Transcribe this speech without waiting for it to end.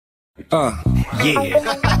Yeah.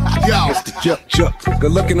 Yo, Mr. Chuck,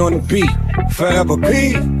 good looking on the beat. Forever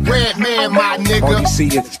P. Red man, my nigga. All you see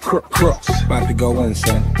is crooks. About to go in,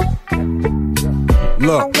 son.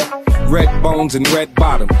 Look. Red bones and red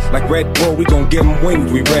bottoms. Like Red Bull, we gon' give them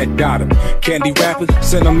wings, we red dot them. Candy rappers,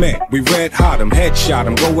 send them in, we red hot them. Headshot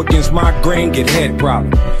them, go against my grain, get head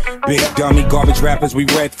problem. Big dummy garbage rappers, we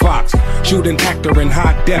red fox. Shoot an actor in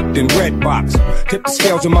high depth in red box. Tip the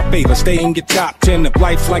scales in my favor, stay in your top 10. If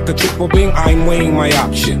life's like a triple beam, I'm weighing my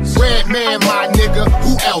options. Red man, my nigga,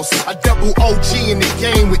 who else? A double OG in the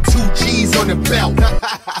game with 2 G's on the belt.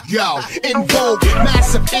 Yo, in vogue,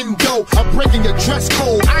 massive endo. I'm breaking your dress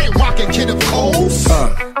code, I ain't rocking Kid of Coles.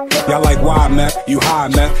 Y'all like why, Meth? You high,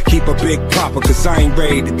 Meth? Keep a big popper, cause I ain't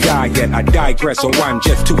ready to die yet. I digress on why I'm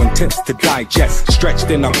just too intense to digest. Stretched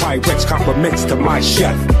in a Pyrex, compliments to my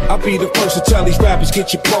chef. I'll be the first to tell these rappers,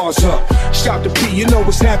 get your paws up. Shout to P, you know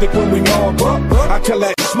it's havoc when we mob up. I tell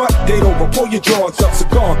that smut, date over, pull your drawers up.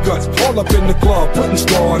 Cigar guts, all up in the club, putting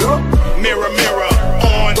squad up. Mirror, mirror,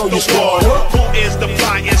 on throw the your squad wall. up. Who is the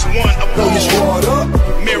flyest one of Throw all? your squad up.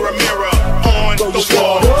 Mirror, mirror, on Throw the your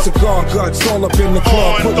squad wall. up. Cigar guts, all up in the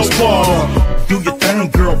club, On putting the squad wall. up. Do your thing,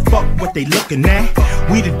 girl, fuck what they looking at.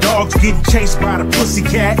 We the dogs getting chased by the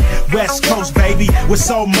pussycat. West Coast, baby, with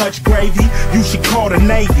so much gravy. You should call the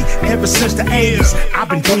Navy. Ever since the 80s, I've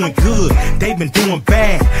been doing good, they've been doing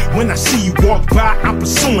bad. When I see you walk by, I'm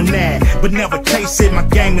pursuing that, but never chase it. My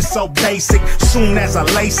game is so basic. Soon as I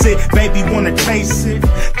lace it, baby wanna taste it.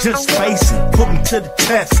 Just face it, put me to the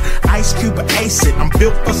test. Ice Cube or ace it, I'm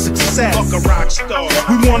built for success. Fuck a rock star.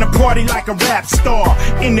 We wanna party like a rap star.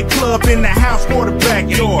 In the club, in the house, or the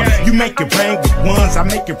backyard. You make it rain with ones, I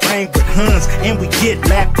make it rain with huns. And we get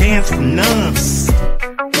lap dance from nuns.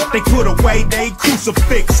 They put away they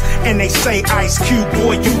crucifix and they say, Ice Cube,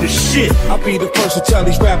 boy, you the shit. I'll be the first to tell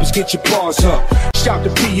these rappers, get your paws up. Shout to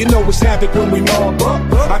P, you know it's havoc when we mob up.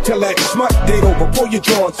 I tell that smut, date over, pull your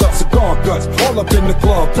drawers up. Cigar guts, all up in the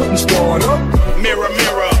club, putting squad up. Mirror,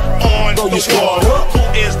 mirror, on Throw the your squad wall. up.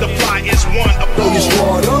 Who is the flyest one of Throw all? your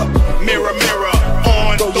squad up. Mirror, mirror,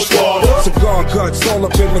 on Throw the your squad wall. up. Cigar guts, all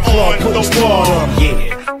up in the club, On putting the squad wall. up.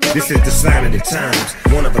 Yeah, this is the sign of the times,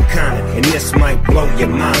 one of a kind, and this might blow your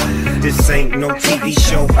mind. This ain't no TV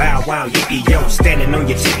show, bow wow, yippee yo, standing on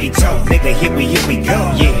your tippy toe, nigga, here we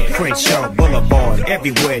go. Yeah, Crenshaw Boulevard,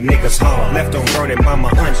 everywhere niggas hard, left on burning by my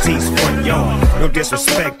auntie's front yard. No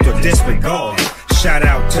disrespect or disregard. Shout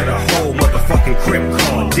out to the whole motherfucking crib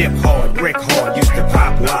car. Dip hard, brick hard, used to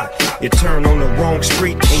pop lock. You turn on the wrong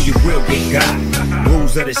street and you will get got.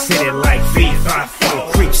 Rules of the city like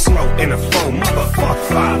V54. Creep slow in a phone, motherfuck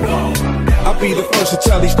 5-0. I'll be the first to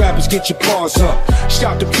tell these rappers, get your paws up.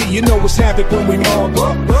 Shout to P, you know it's havoc when we mob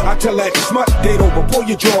up. I tell that smut, date over, pull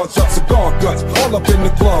your drawers up. Cigar guts, all up in the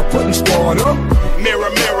club, putting squad up. Mirror,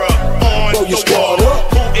 mirror, on Throw your the wall. squad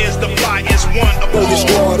up. Who is the flyest one of Throw your all?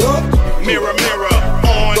 squad up. Mirror, mirror,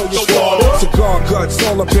 on Throw your the squad wall. up. Cigar guts,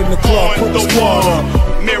 all up in the club, On putting the squad wall.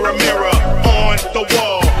 up. Mirror, mirror, on the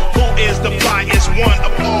wall. Who is the flyest one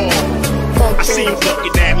of all? I see you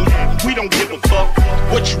looking at me. We don't give a fuck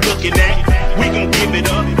what you looking at. We gon' give it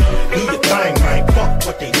up. Do your thing, man, fuck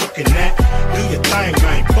what they looking at. Do your thing,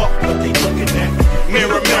 man, fuck what they looking at.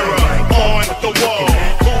 Mirror, mirror, on the wall.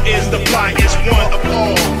 Who is the flyest one of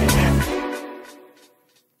all?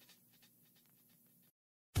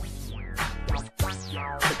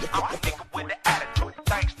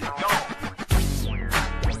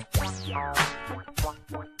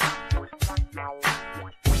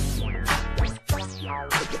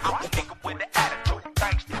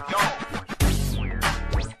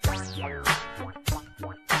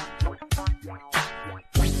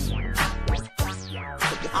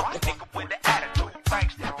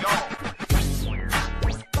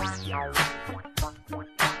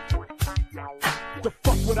 The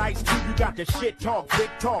fuck with Ice Cube, you got the shit talk, big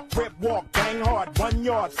talk, rip walk, bang hard, 1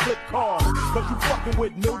 yard, flip cars. Cause you fucking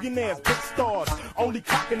with millionaires, big stars. Only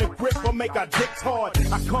cocking the grip will make our dicks hard.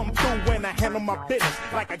 I come through when I handle my business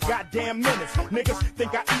like a goddamn menace. Niggas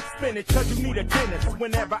think I eat spinach cause you need a dentist.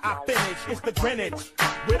 Whenever I finish, it's the Greenwich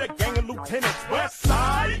with a gang of lieutenants. West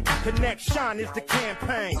Side Connection is the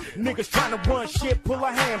campaign. Niggas trying to run shit, pull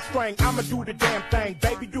a hamstring. I'ma do the damn thing,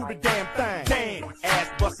 baby, do the damn thing. Damn, ass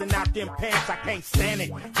bust busting out them pants, I can't stand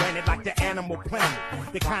it. Ran it like the Animal Planet.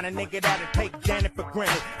 The kind of nigga that'll take Janet for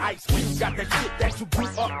granted. Ice Cube got that shit that you blew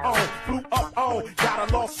up on. Got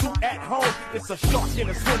a lawsuit at home. It's a shark in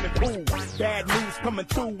a swimming pool. Bad news coming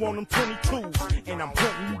through on them 22s. And I'm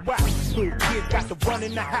putting you out. Little kids got the run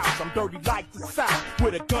in the house. I'm dirty like the South.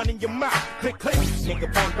 With a gun in your mouth. Click, click.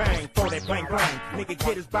 Nigga bang, bang. Throw that bang, bang. Nigga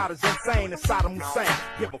get his bout as insane as Saddam Hussein.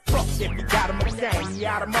 Give a fuck if you got him a gang. He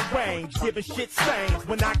out of my range. Giving shit stains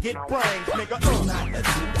when I get brains. Nigga, do not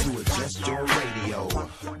attempt to adjust your radio.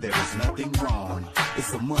 There is nothing wrong.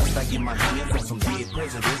 It's a must. I get my hands on some dead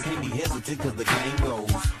presidents. Can't be hesitant cause the game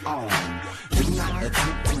goes on. Do not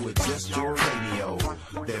attempt to adjust your radio.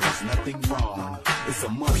 There is nothing wrong. It's a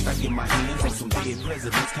must. I get my hands on some dead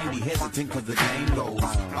presidents. Can't be hesitant cause the game goes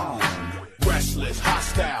on. Restless,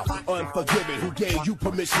 hostile, unforgiving. Who gave you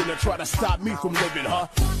permission to try to stop me from living, huh?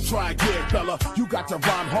 Try again, fella. You got to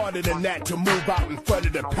rhyme harder than that to move out in front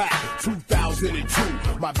of the pack.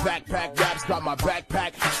 2002, my backpack raps got my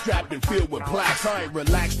backpack strapped and filled with blacks. I ain't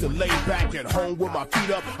relaxed and laid back at home with my feet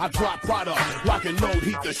up. I drop product, lock and load,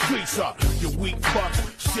 heat the streets up. You weak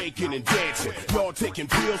fucks, shaking and dancing. Y'all taking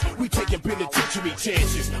pills, we taking penitentiary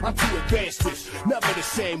chances. I'm too advanced this, never the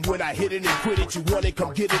same. When I hit it and quit it, you want it,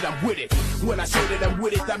 come get it, I'm with it. When I say that I'm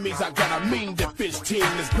with it, that means I got a mean defense team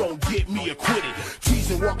that's gonna get me acquitted.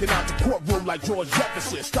 Teasing, walking out the courtroom like George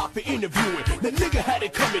Jefferson. Stop for interviewing, the nigga had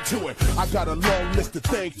it coming to him. I got a long list of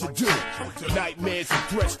things to do. Nightmares and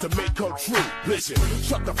threats to make come true. Listen,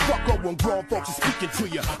 shut the fuck up when grown folks are speaking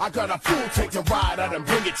to you. I got a fool take a ride out and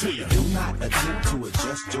bring it to you. Do not attempt to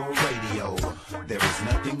adjust your radio. There is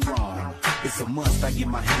nothing wrong. It's a must. I get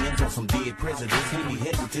my hands on some dead presidents. Can't be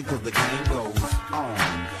hesitant cause the game goes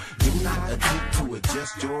on. Do not attempt to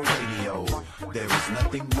adjust your radio. There is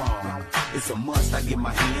nothing wrong. It's a must. I get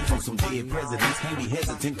my hands on some dead presidents. Can't be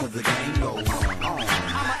hesitant cause the game goes on. I'm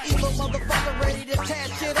an evil motherfucker ready to tear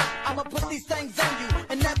shit up. I'ma put these things on you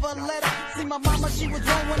and never let up. See my mama, she was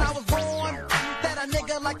wrong when I was born. That a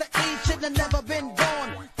nigga like the E shouldn't have never been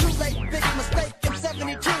born. Too late, big mistake, I'm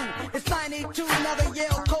 72. It's 92, now the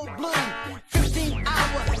Yale cold blue. 15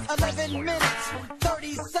 hours, 11 minutes,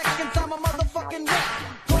 30 seconds, I'm a motherfucking wreck.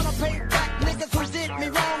 Gonna pay back niggas who did me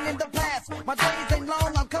wrong in the past. My days ain't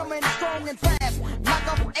long, I'm coming strong and fast. Knock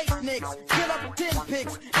up 8 nicks, kill up 10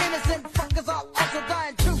 pigs. Innocent fuckers are also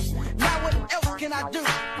dying too. Now what else can I do?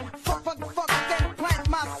 Fuck, and plant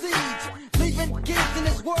my seeds. Leaving kids in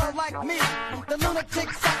this world like me. The lunatic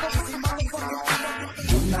sucker, see motherfucker.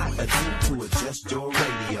 Do not attempt to adjust your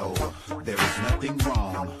radio. There is nothing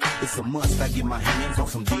wrong. It's a must. I get my hands on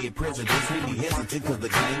some dead presidents. Can't be hesitant cause the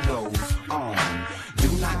game goes on. Do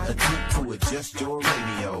not attempt to adjust your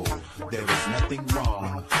radio. There is nothing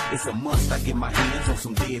wrong. It's a must. I get my hands on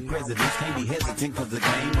some dead presidents. Can't be hesitant cause the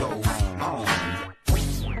game goes on.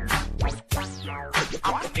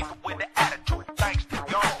 I'm a nigga with an attitude, thanks to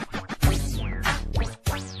y'all.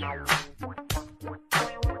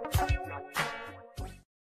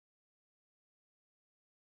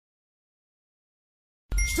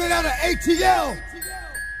 Straight out of ATL.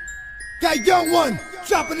 That young one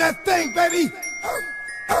dropping that thing, baby.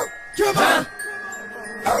 Come on.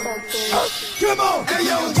 Come on. Hey,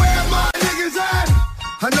 yo, where my niggas at?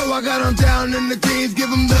 I know I got them down in the games, give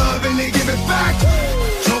them love and they give it back.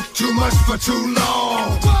 Talk too much for too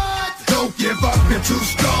long. Don't give up, you're too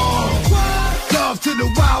strong. Love to the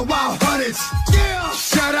wild, wild hunters.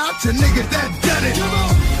 Shout out to niggas that done it.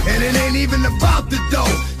 And it ain't even about the dough.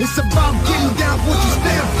 It's about getting down for what you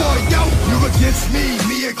stand for, yo. You against me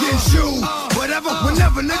against you. Whatever,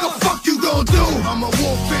 whenever, nigga, fuck you gon' do. I'm a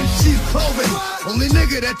wolf in sheep's clothing. Only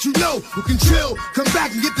nigga that you know who can chill, come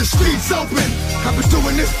back and get the streets open. I've been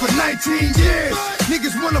doing this for 19 years.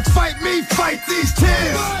 Niggas wanna fight me, fight these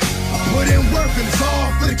tears. I put in work and it's all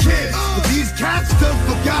for the kids. But these cats still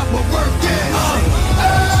forgot what work is.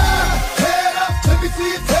 Head up, let me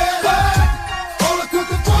see it head up. All across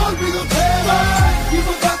the board, we gon' tear up. Keep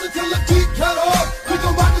on bouncing till the beat cut off. We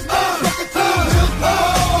gon' rock this motherfucker till the hills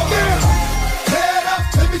fall. Head up,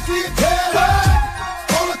 let me see it head up.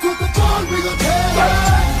 All across the board, we gon' tear up.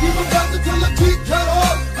 Keep on bouncing till the beat cut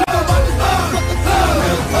off. We gon' rock this motherfucker till the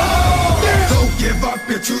hills fall. Don't give up,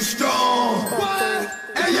 you're too strong.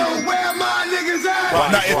 Hey yo, where my niggas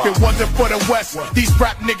at? Now if it wasn't for the West, these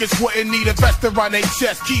rap niggas wouldn't need a vest around their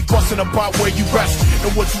chest. Keep busting about where you rest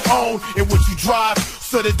and what you own and what you drive.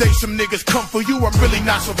 So the day some niggas come for you, I'm really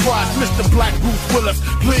not surprised. Mr. Black Bruce Willis,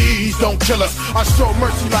 please don't kill us. I show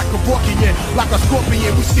mercy like a Rockian, like a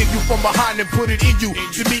scorpion. We stick you from behind and put it in you.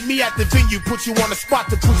 To meet me at the venue, put you on the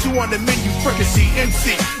spot to put you on the menu. Fricassee,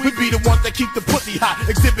 MC, we be the ones that keep the pussy hot.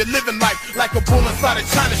 Exhibit living life like a bull inside a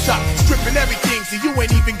China shop. Stripping everything, so you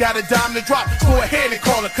ain't even got a dime to drop. Go ahead and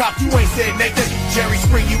call the cops, you ain't said Nathan. Jerry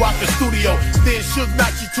spring you out the studio, then Suge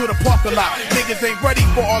knock you to the parking lot. Niggas ain't ready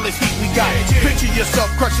for all this heat we got. Picture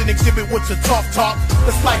yourself crushing exhibit with your tough talk.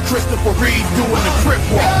 That's like Christopher Reeve doing the crip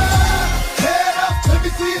walk. Head up, let me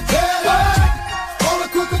see it head up. All the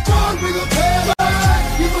crooked bars, we gon' tear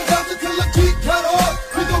up. We gon' dance until the beat cut off.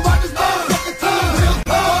 We gon' rock this motherfucking time real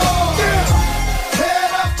hard.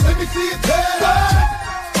 Head up, let me see it head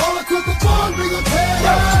up. All the crooked bars, we gon' tear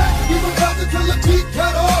up. We gon' dance until the beat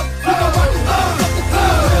cut off. We gon' rock this motherfucking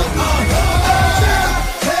time real hard.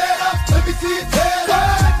 Head up, let me see it head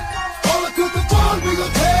up. All the crooked bars, we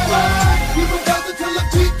gon' tear up. We gon' dance until the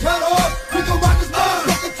beat cut off. We gon' rock this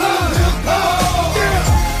motherfucking time real hard.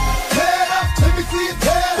 Head up, let me see it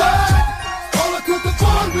head up. All the crooked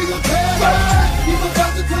bars, we gon' tear up. We gon'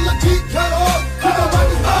 dance until the beat cut off. We gon' rock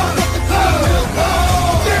this motherfucking time real hard.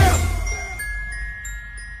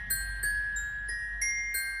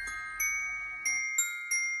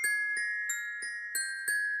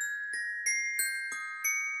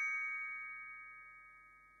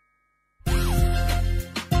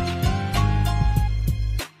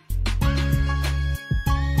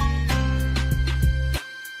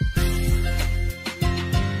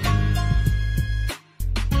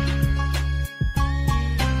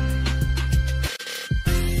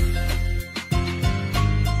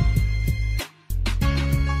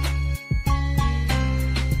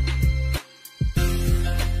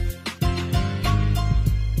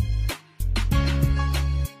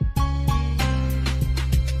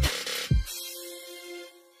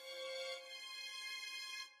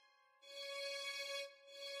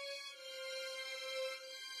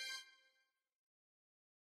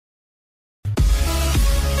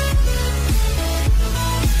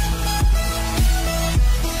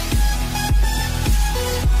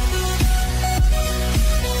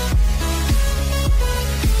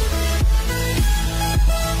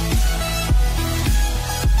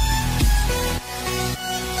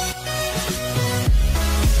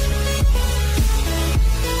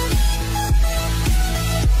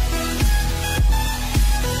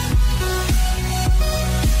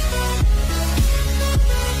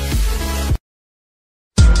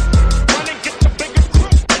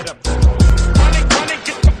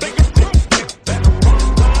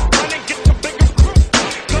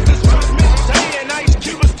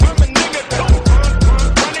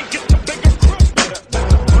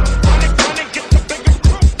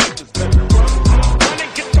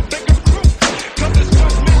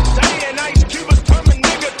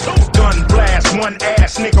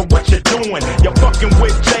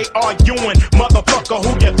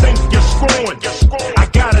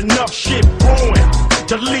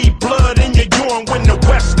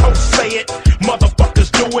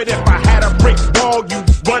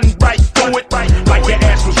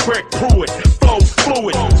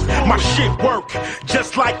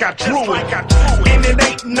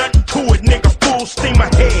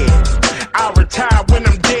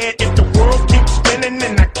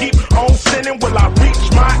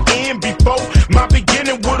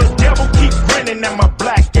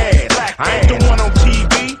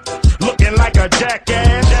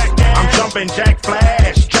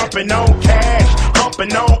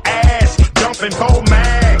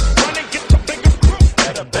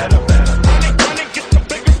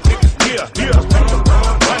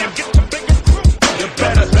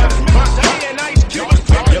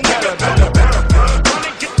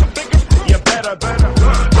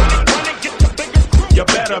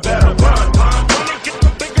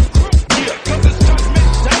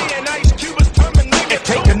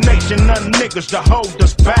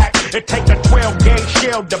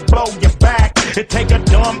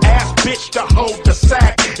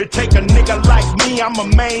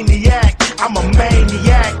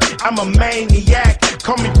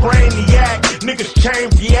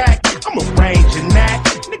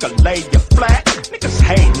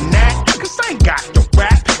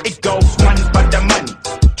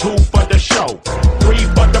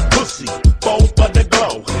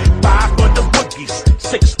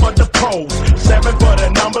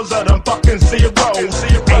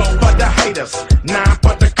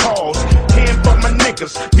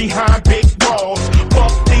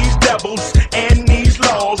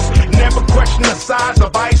 Size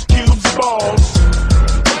of Ice Cube's balls.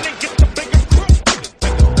 Get the bigger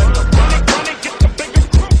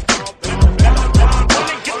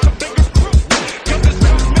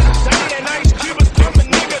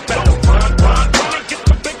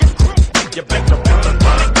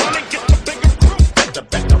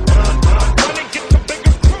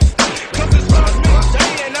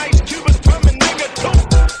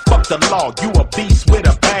the law, you a beast with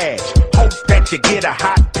a badge. Hope that you get a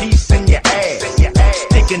hot piece in your ass.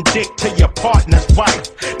 Sticking dick to your partner's wife.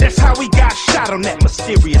 That's how he got shot on that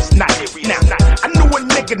mysterious night. Now, I knew a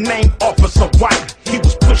nigga named Officer White. He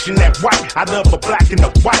was pushing that white. I love a black and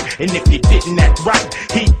a white. And if you didn't act right,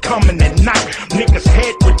 he'd come in at night. Niggas'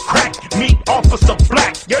 head would crack. Meet Officer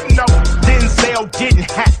Black. You know, Denzel didn't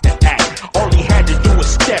have to act. All he had to do was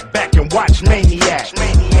step back and watch Maniac.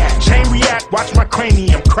 Chain react, watch my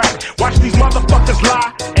cranium crack. Watch these motherfuckers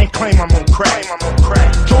lie and claim I'm on crack.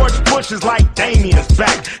 George Bush is like Damien's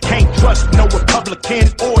back. Can't trust no Republican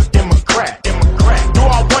or Democrat. Do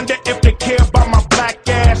I wonder if they care about my black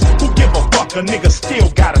ass? Who give a fuck? A nigga still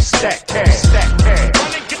got a stack cash. Run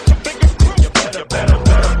and get the bigger crew. You better. Run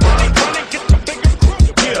and get the bigger crew.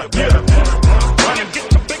 Yeah. Run and get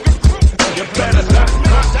the bigger crew. You better.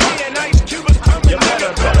 And Ice Cube is coming. You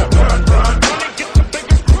better run. Run and get the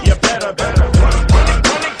bigger crew. You better run. Run and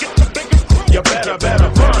get the bigger crew. You better run.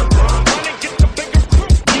 Run and get the bigger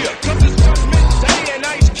crew. Yeah, 'cause it's just midday and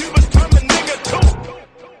Ice Cube is coming, nigga, too.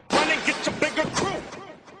 Run and get your bigger crew.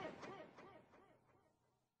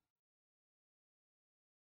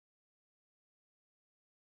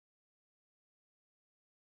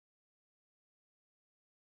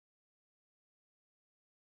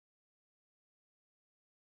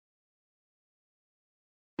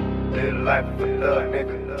 Live life for thug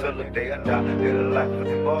nigga till the day I die. Live life for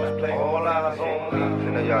the boss play. All eyes on me. I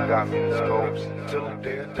know y'all got me in the scopes till the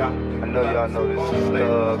day I die. I know y'all know this is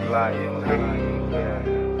thug life.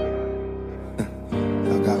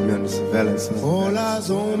 Y'all got me under surveillance. All eyes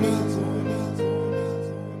on me.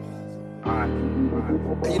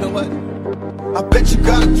 You know what? I bet you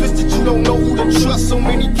got it twisted, you don't know who to trust. So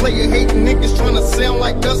many player hating niggas trying to sound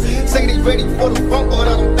like us. Say they ready for the funk, but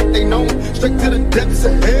I don't think they know. Straight to the depths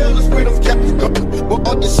of hell is where them captains go. But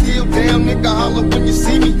all you still down, nigga, holler when you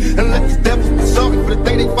see me. And let these devils be sorry for the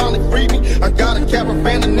day they finally free me. I got a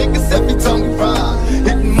caravan of niggas every time we ride,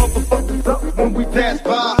 hitting motherfuckers up when we pass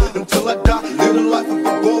by. Until I die, live the life of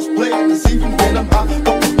a boss player. Cause even when I'm high,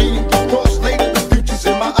 fuck with me and get crossed later. The future's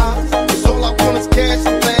in my eyes. Cause all I want is cash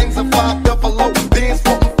and things. I'm 5 double O, dance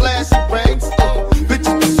for them flashing rings.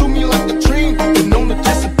 Bitches pursue me like a dream. Been known to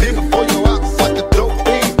disappear before your eyes like a dope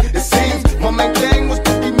fiend. It seems my main thing was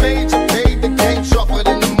to be major. Paid the game sharper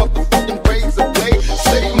than the motherfucking razor blade.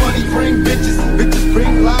 Say money bring bitches, bitches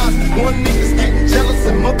bring lies. One nigga's getting jealous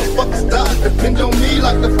and motherfuckers die. Depend on me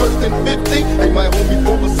like the first and 50. They might hold me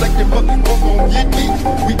for a second, but they won't gon' get me.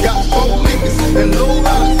 We got 4 niggas and low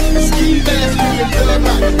riders. Ski mask, we in thug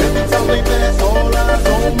life. Every time they pass, all eyes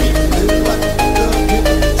on me. Live like a thug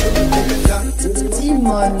nigga till the day I die.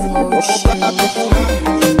 Demon motion.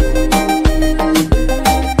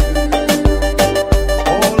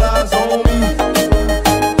 All eyes on me.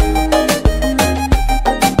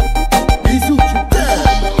 Bisous, tu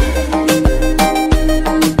t'aimes.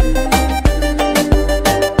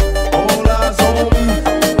 All eyes on me.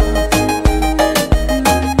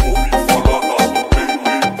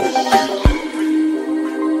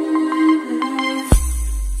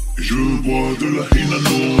 Je bois de la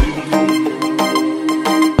Hinano.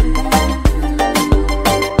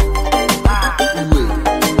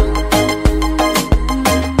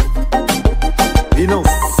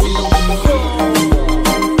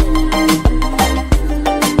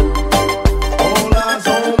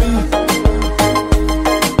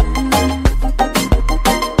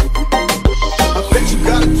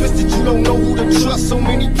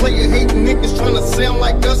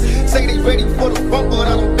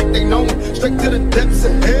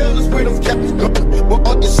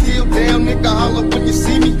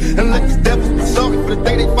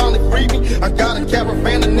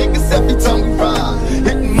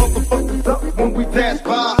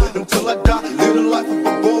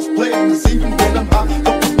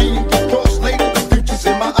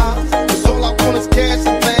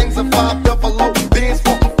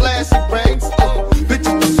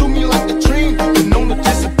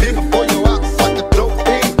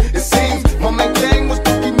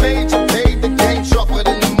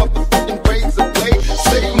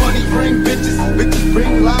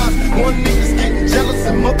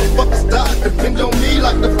 Depend on me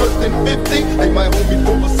like the first and 50. They might hold me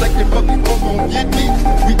for a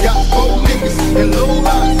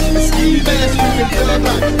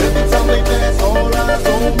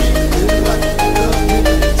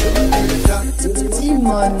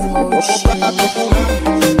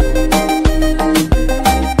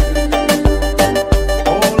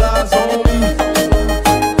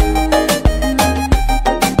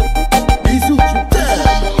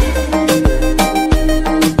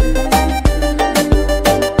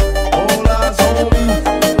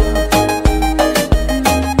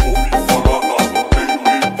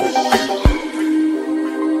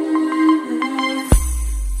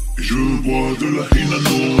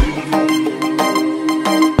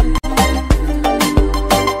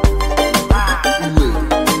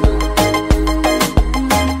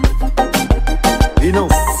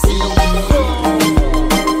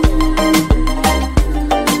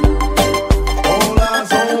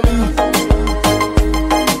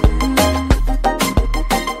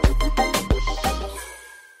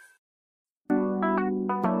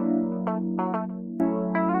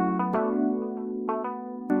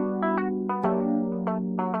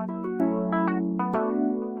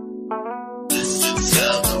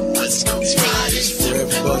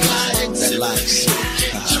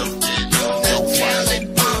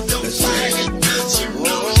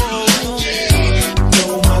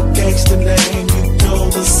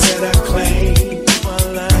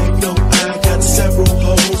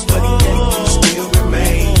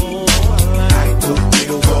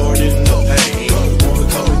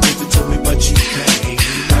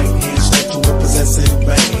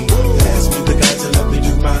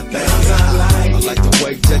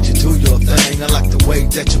I like the way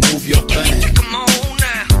that you move your thing. Come on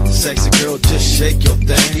now. Sexy girl, just shake your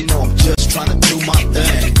thing. You know I'm just trying to do my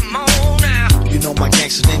thing. Come on now. You know my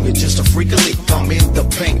gangster name, you're just a freak elite. I'm in the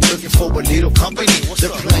paint, looking for a little company. They're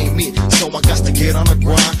playing me, so I got to get on the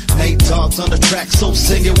grind. Nate Dogg's on the track, so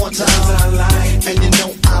sing it one time. And you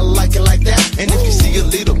know I like it like that. And if you see a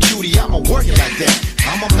little cutie, I'ma work it like that.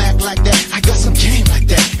 I'ma Mac like that, I got some game like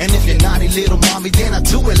that. And if you're naughty little mommy, then I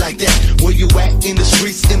do it like that. Where you at? In the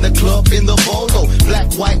streets, in the club, in the bolo. Black,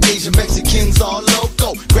 white, Asian, Mexicans, all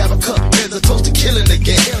loco. Grab a cup, here's a toast to killing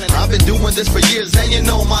again. I've been doing this for years, and you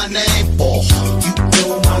know my name. Oh, you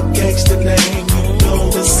know my gangster name, you know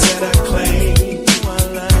the set I claim.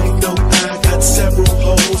 You know I got several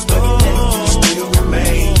hoes, but you still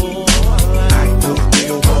remain. I go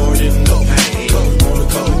real hard in the pain. You wanna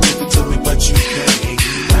come and give it to me, but you can't.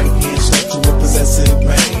 Right hand stuck to a possessive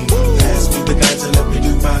pain. Pass me the ganja, let me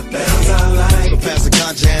do my thing. I like. So pass the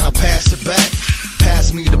ganja and I pass it back.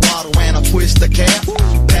 Pass me the bottle and I twist the cap.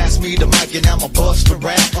 Pass me the mic and I'ma bust the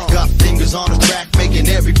rap. Got fingers on the track, making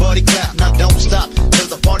everybody clap. Now don't stop, cause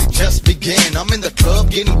the party just began. I'm in the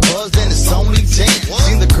club getting buzzed and it's only 10.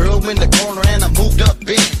 Seen the girl in the corner and I moved up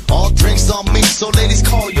in. All drinks on me, so ladies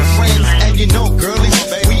call your friends. And you know girlies,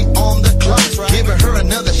 we on the clock. Giving her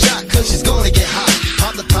another shot, cause she's gonna get hot.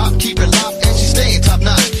 Pop the top, keep it locked, and she's staying top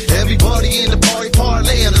notch. Everybody in the party,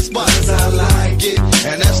 parlay in the spot. Cause I like it,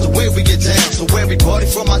 and that's the way we get down. So everybody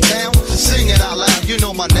from my town, sing it out loud. You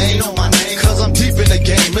know my name, cause I'm deep in the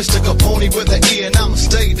game. Mr. Capone with an E and I'ma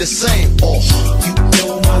stay the same. Oh, you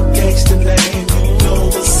know my gangster name, you know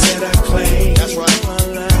the set I claim. That's right.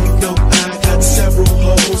 You know I got several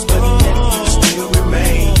hoes, but you still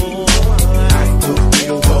remain. I go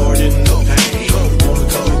real hard in the pain. You wanna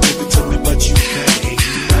come and give it to me, but you can't.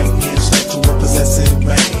 Right hand stuck to a possessive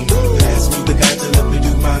pain. Pass me the guy to let me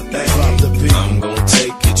do my thing. Drop the beat. I'm gonna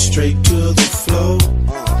take it straight to the floor.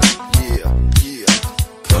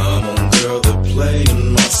 Come on, girl, they're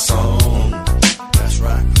playing my song. That's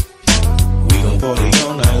right. We gon' party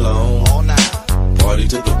all night long. All night. Party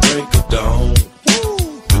till the break of dawn. Woo.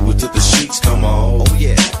 Do it till the sheets come off. Oh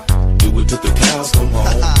yeah. Do it till the cows come home.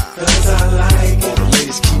 Cause I like it. All the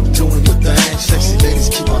ladies keep doing your thing. Sexy ladies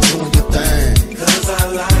keep on doing your thing. Cause I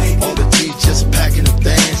like it. All the D's just packing the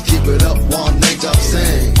things. Keep it up while Nate Dogg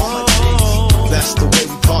sing. That's the way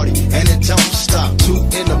we party, and it don't stop. 2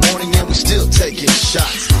 in the morning and we still taking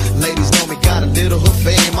shots. Ladies know me, got a little her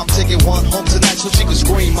fame. I'm taking one home tonight so she can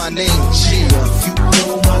scream my name. You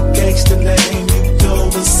know my gangster name, you know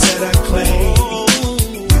the set I claim.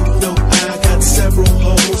 You know I got several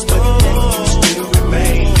hoes, but you still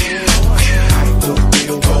remain. I go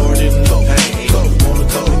real hard in the pain. You wanna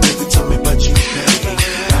come and give it to me, but you can't.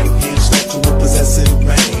 Right hand stuck to a possessive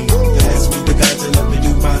pain. Pass me the guy to let me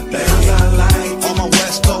do my thing. I like all my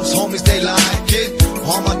West Coast homies, they like it.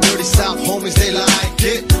 All my dirty South homies, they like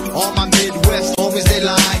it. All my Midwest homies, they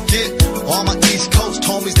like it. All my East Coast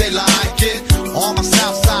homies, they like it. All my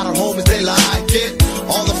South Sider homies, they like it.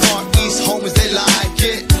 All the Far East homies, they like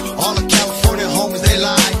it. All the California homies, they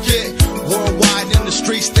like it. Worldwide in the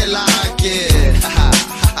streets, they like it.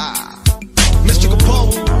 Mr.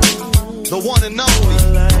 Capone, the one and only.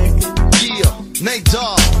 Yeah, Nate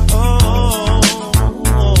Dogg.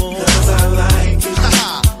 cause I like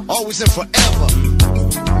it. Always and forever.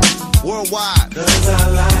 Worldwide. Cause I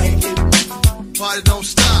like it. Party don't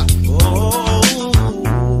stop. Oh,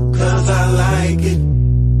 cause I like it.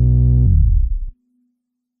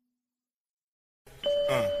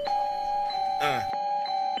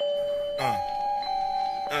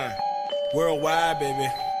 Worldwide, baby.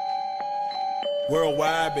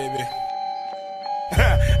 Worldwide, baby.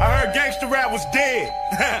 I heard gangster rap was dead.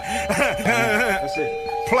 That's it.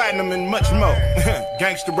 Platinum and much more.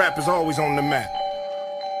 Gangster rap is always on the map.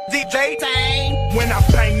 DJ Tang. When I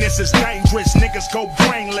bang this, it's dangerous. Niggas go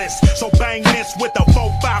brainless. So bang this with a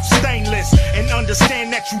 4-5 stainless. And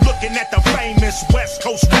understand that you looking at the famous West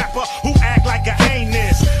Coast rapper who act like a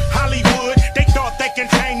anus. Hollywood, they thought they can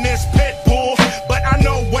tame this pit bull. But I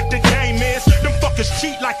know what the game is. Them fuckers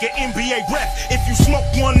cheat like an NBA rep. If you smoke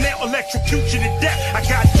one, they'll electrocute you to death. I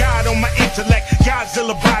got God on my intellect.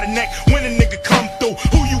 Godzilla by the neck. When a nigga come through,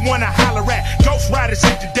 who you wanna holler at? Ghost Riders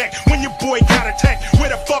hit the deck. When your boy got attacked, where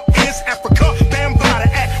the fuck is Africa? Bam by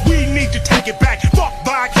the act. We need to take it back. Fuck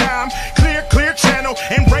Viacom, clear channel,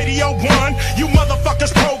 and Radio 1. You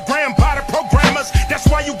motherfuckers programmed by the programmers. That's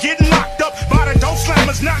why you getting locked up by the dope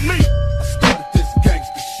slammers, not me. I started this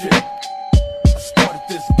gangster shit. I started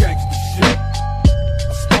this gangster shit.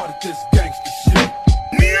 I started this gangster shit.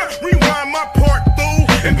 Nia, rewind my part, boo,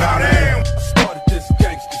 and bow down. I started this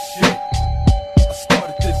gangster shit.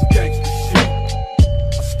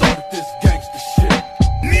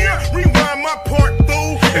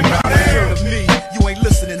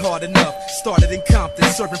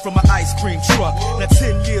 serving from an ice cream truck. Now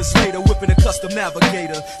 10 years later, whipping a custom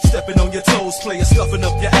navigator, stepping on your toes, player, stuffing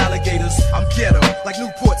up your alligators. I'm ghetto, like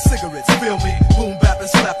Newport cigarettes, feel me? Boom, bap, and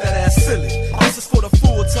slap that ass silly. This is for the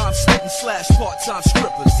full-time student / part-time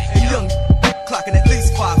strippers, and young clocking at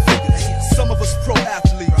least 5 figures. Some of us pro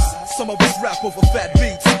athletes, some of us rap over fat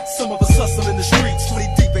beats, some of us hustle in the streets, 20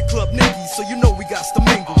 deep at Club Nicky, so you know we got to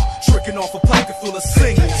mingle. Tricking off a pocket full of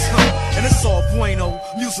singles, and it's all bueno,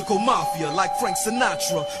 musical mafia like Frank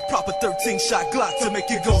Sinatra. Proper 13-shot Glock to make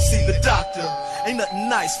you go see the doctor. Ain't nothing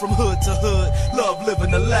nice from hood to hood, love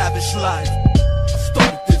living a lavish life. I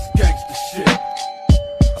started this gangster shit.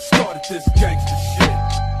 I started this gangster shit.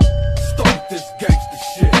 I started this gangster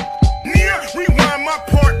shit. Yeah, rewind my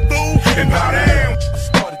part, boo, and bow down. I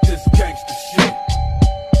started this gangster shit.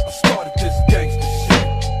 I started this gangster shit.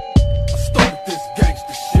 I started this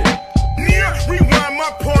gangster shit. Yeah, rewind my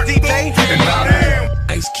part, boo, and bow down.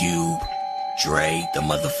 Ice Cube, Dre, the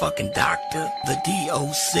motherfucking doctor, the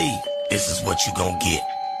DOC. This is what you gon' get.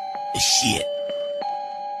 The shit.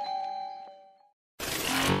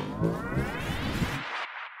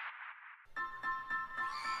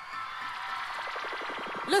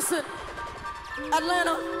 Listen,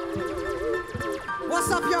 Atlanta,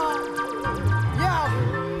 what's up, y'all? Yo,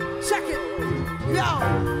 check it. Yo,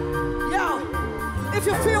 if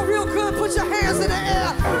you feel real good, put your hands in the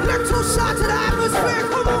air. Let 2 shots to the atmosphere.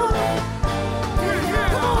 Come on.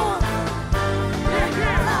 Come on.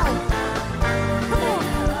 Come on.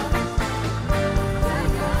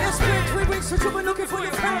 It's been 3 weeks since you've been looking for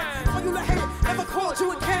your friend. All you let hate it, never called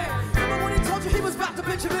you again. Remember when he told you he was back to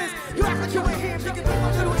Benjamins? You act like you ain't here, thinking you a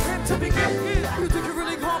little attempt to begin. You think you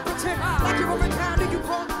really gonna pretend like you're over town and you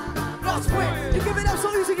call lost win. You give it up so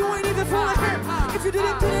easy you ain't even fooling him. If you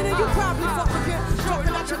didn't get it, then you probably fuck again.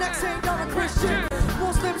 Talking out your neck saying you're a Christian.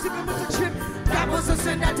 More slims even with the chip. That was a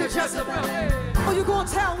sin that did Jezebel. Oh, you gonna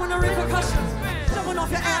tell when the repercussions jumping off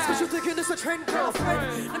your ass cause you thinking it's a trend,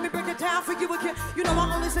 girlfriend. Let me break it down for you again. You know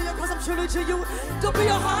I only say it cause I'm truly to you. Don't be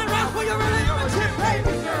a high rock when you're really a tip,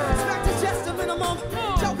 baby. Expect it's just a minimum.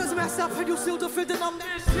 Jokers mess up and you still defending them.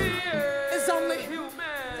 It's only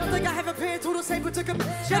don't think I haven't paid to the same particular.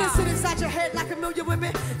 Let it sit inside your head like a million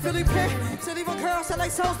women. Philly pit, said even girls that like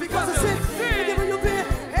souls because of sin. Nigga, when you been,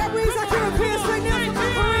 every week's like European, straight now from my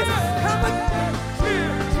parents.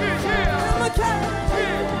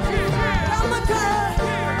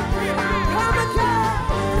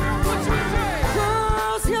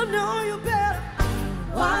 Girls, you know you better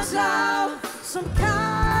watch out. Some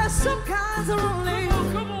guys are only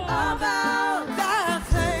about that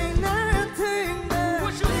thing, that thing,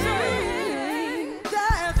 that thing,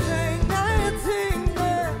 that thing, that thing,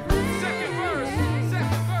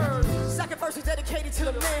 Second verse is dedicated to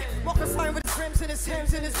the man. Walking fine with his rims and his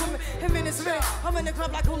Hims and his women, him and his men. I'm in the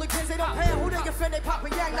club like hooligans, they don't pay. Who they offend, they pop a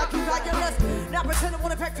yang like you got your less. Now pretend I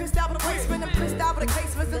wanna pack pissed out with a basement and pissed out with a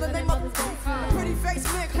case, but still the name of pretty face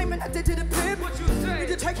man claiming that they did a pimp. Need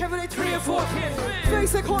to take care of their 3 and 4 kids.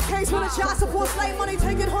 Face a court case with a child support, slave money,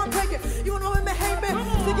 take it home, take it. You know him and hate me,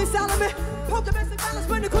 think it's Solomon. Poke the best balance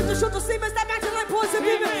when the question shoot the semen, step back to like poison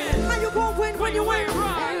beaming. How you gon' win when you ain't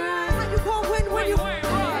right? How you gon' win when you ain't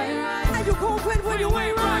right? How you gon' win when you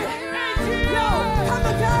ain't right? Yo, I'm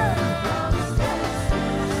a girl.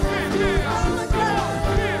 I'm a girl.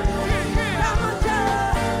 I'm a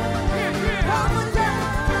girl. I'm a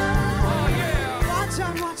girl. Watch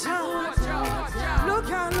out, watch out. Look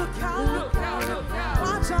out, look out.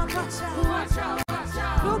 Watch out, watch out.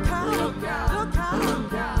 Look out, look out.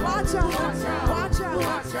 Watch out, watch out.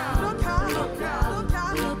 Look out, look out.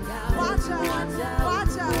 Watch out,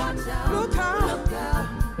 look out.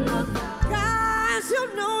 Guys, you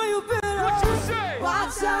know you better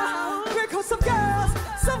watch out, because some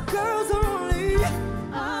girls are only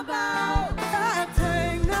about that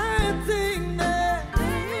thing, that thing, that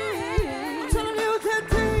thing. I'm telling you that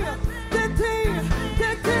thing, that thing,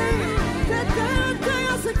 that thing, that thing.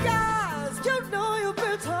 I said, guys, you know you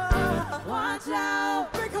better watch out,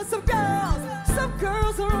 because some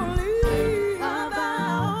girls are only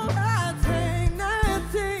about that thing, that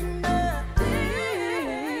thing, that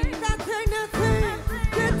thing, that thing, that thing,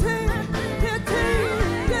 that thing, that thing,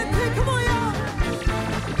 that thing. Come on, y'all.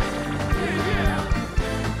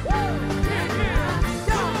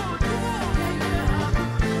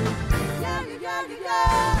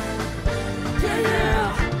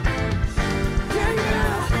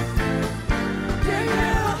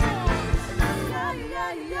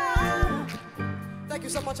 Thank you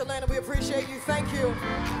so much, Atlanta. We appreciate you. Thank you.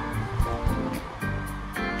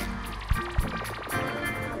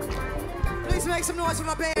 Please make some noise for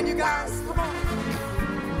my band, you guys. Come on.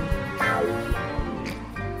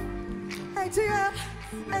 Hey, Tia.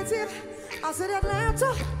 I said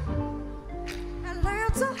Atlanta.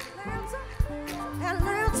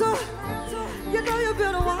 You know you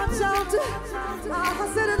better watch out.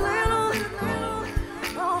 I said Atlanta.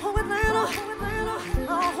 Oh, Atlanta.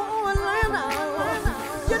 Oh, Atlanta.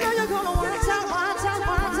 You know you're gonna watch out. I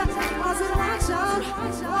said watch out.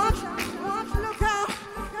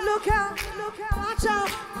 Look out. Watch out.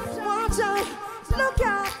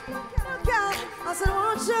 Look out. I said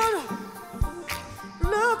watch out.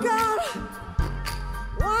 Look out.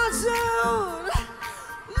 Watch out.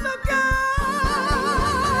 Look out.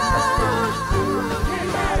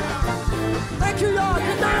 Thank you, y'all.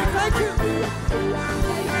 Good night. Thank you.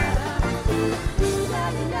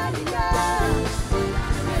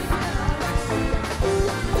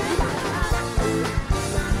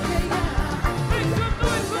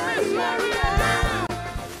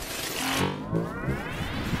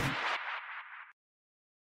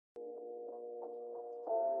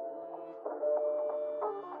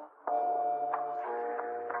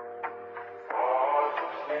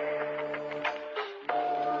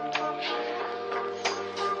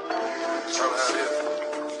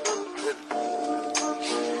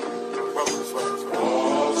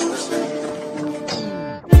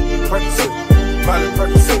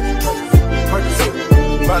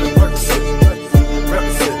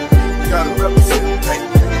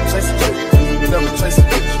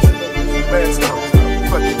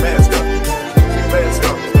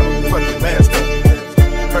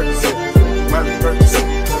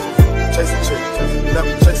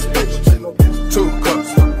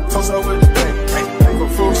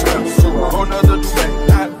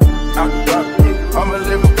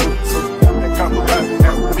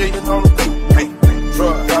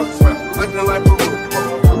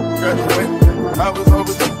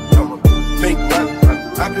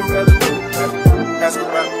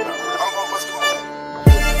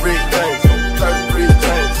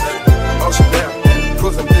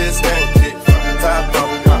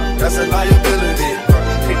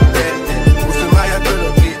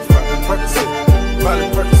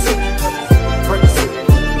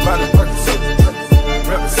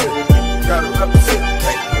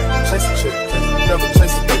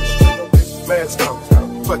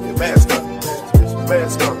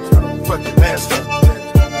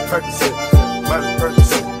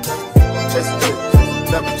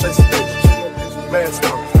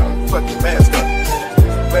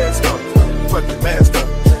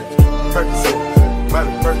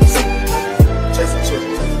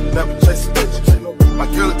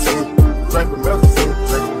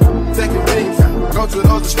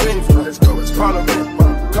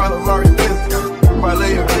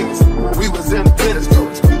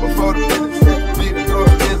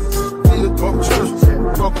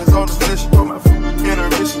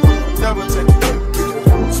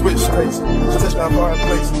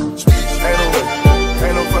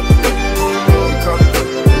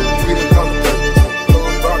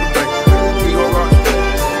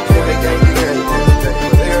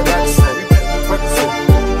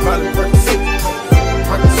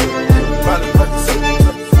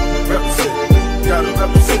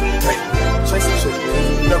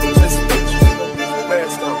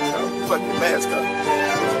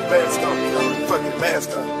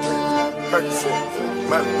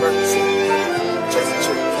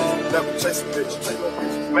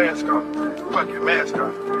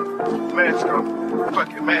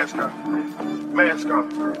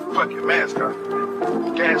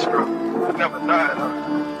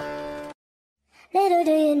 Little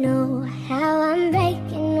do you know how I'm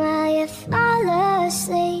breaking while you fall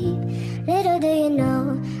asleep. Little do you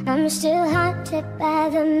know I'm still haunted by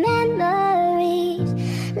the memories.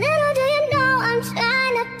 Little do you know I'm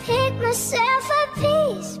trying to pick myself up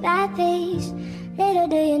piece by piece. Little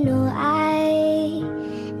do you know I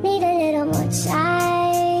need a little more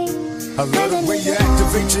time. I love the way you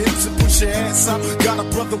activate your hips and push your ass out. Got a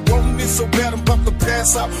brother wanting it so bad I'm about to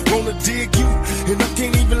pass out. Wanna dig you, and I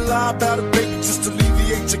can't even lie about it, baby. Just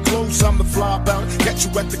alleviate your clothes, I'm the fly about it. Catch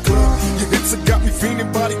you at the club, your hips have got me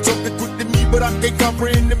feeling. Body talking quick to me, but I can't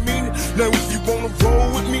comprehend the meaning. Now if you wanna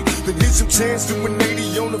roll with me, then here's your chance to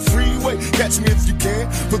 180 on the freeway. Catch me if you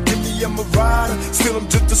can, forgive me, I'm a rider. Still I'm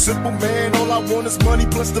just a simple man, all I want is money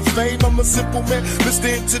plus the fame. I'm a simple man,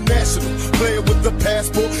 Mr. International, player with a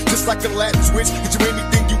passport, just like a Latin switch, get you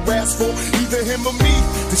anything you ask for, either him or me.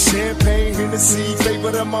 The champagne, Hennessy,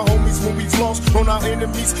 favorite of my homies when we floss on our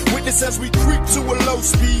enemies. Witness as we creep to a low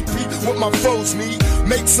speed, beat what my foes need.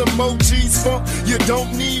 Make some emojis, funk you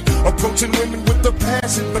don't need. Approaching women with a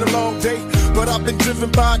passion, been a long day, but I've been driven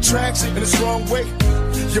by attraction in a strong way.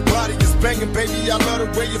 Your body is banging, baby, I love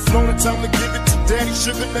the way you're flowing. Time to give it to daddy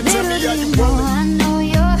sugar. Now tell me how you roll it. I know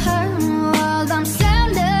you're hurting while I'm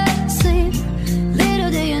sound asleep.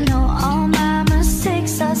 Little do you know all my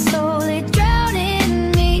mistakes are slowly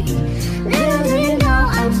drowning me. Little do you know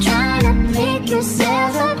I'm trying to make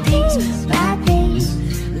yourself a piece by piece.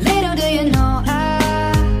 Little do you know I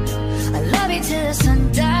love you till the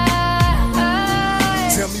sun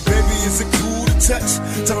dies. Tell me, baby, is it cool to touch?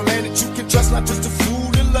 Tell a man that you can trust, not just a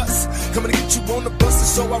fool and lust. Coming to get you on the bus is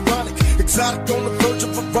so ironic. Exotic on the verge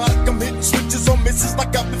of erotic. I'm hitting switches on misses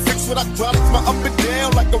like I've been fixed with hydraulics. My up and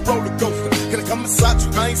down like a roller coaster. Can I come inside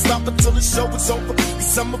you? I ain't stopping till the show is over.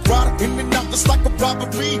 Cause I'm a rider, in and out just like a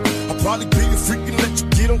robbery. I'll probably be a freak and let you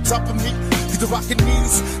get on top of me. Cause the rockin'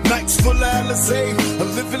 knees, nights full of Alizé. A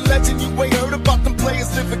living legend, you ain't heard about them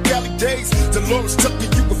players living Cali days. Dolores Tucker,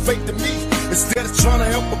 you were fake to me. Instead of trying to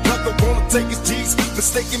help a brother, wanna take his G's.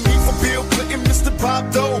 Mistaking me for Bill Clinton, Mr.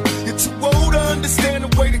 Bob Dole. You're too old to understand the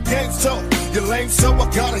way the game's told. You're lame, so I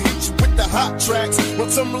gotta hit you with the hot tracks.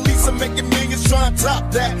 Once I'm released, I'm making millions, try and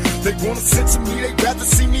top that. They wanna censor me, they'd rather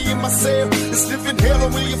see me in my cell. It's living hell,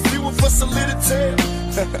 only a few of us a little tale.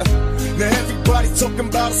 Now everybody talking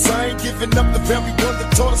about us, I ain't giving up the very one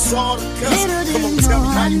that taught us all to cuss. Come on, tell me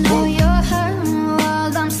how you roll. You're hurting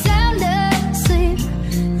while I'm sound asleep.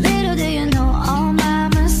 Little do you know all my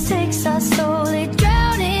mistakes are slowly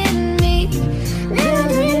drowning me. Little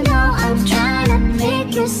do you know I'm trying to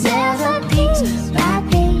make yourself a piece by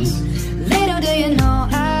piece. Little do you know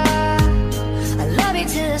I love you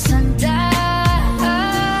till the sun dies.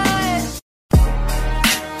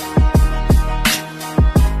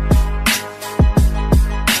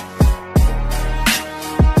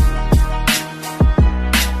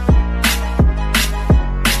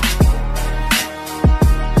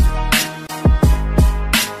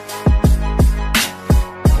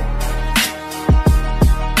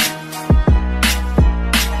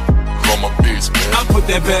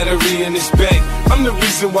 That battery in his back, I'm the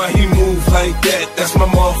reason why he move like that. That's my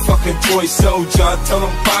motherfucking toy soldier. I tell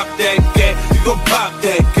him pop that cat, you gon' pop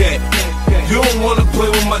that cat. You don't wanna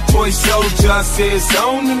play with my toy soldier. I say it's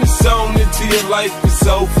on and it's on until your life is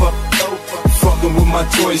over. Fucking with my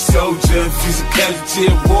toy soldier. If he's a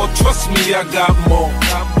casualty of war, trust me, I got more.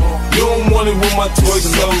 You don't want it with my toy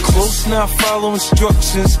soldier. Close now, follow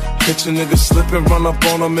instructions. Catch a nigga slip and run up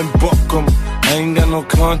on him and buck him. I ain't got no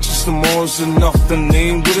conscience, no morals or nothing.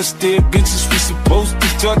 They ain't with us there, bitches, we supposed to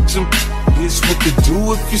touch them. Here's what to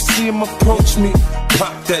do if you see him approach me.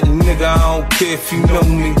 Pop that nigga, I don't care if you know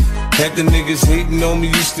me. Had the niggas hating on me,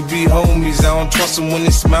 used to be homies. I don't trust them when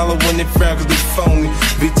they smile or when they frown cause they phony.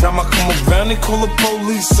 Every time I come around, they call the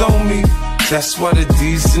police on me. That's why the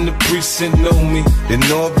D's in the precinct know me. They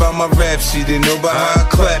know about my rap shit, they know about how I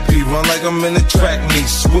clap beat. Run like I'm in a track meet,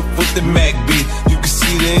 swift with the Mac beat. You can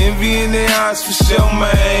see the envy in their eyes for sure,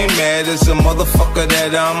 man. I ain't mad as a motherfucker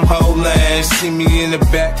that I'm holding. See me in the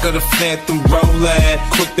back of the Phantom rolling.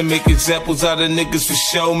 Quick to make examples out of niggas for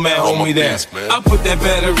sure, man. Homie that, I put that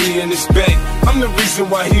battery in his back. I'm the reason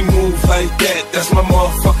why he move like that. That's my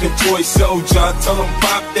motherfucking toy soldier. I tell him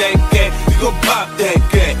pop that cat, you gon' pop that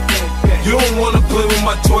cat. You don't wanna play with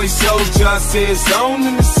my toy soldier. I say it's on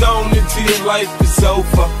and it's on until your life is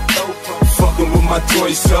over. Fucking with my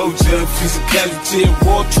toy soldier. If he's a casualty of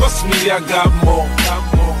war, trust me, I got more.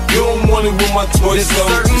 You don't want it with my toy soldier. There's a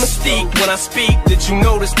certain mystique when I speak that you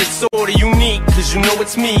notice that's sorta unique. Cause you know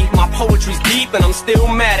it's me, my poetry's deep and I'm still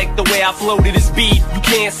matic the way I floated this beat. You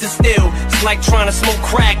can't sit still, it's like trying to smoke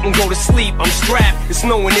crack and go to sleep. I'm strapped, it's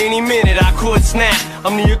knowing any minute I could snap.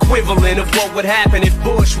 I'm the equivalent of what would happen if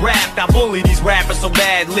Bush rapped. I bully these rappers so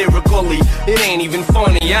bad lyrically. It ain't even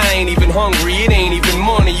funny, I ain't even hungry, it ain't even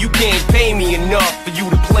money. You can't pay me enough for you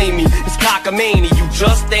to play me. It's cockamania, you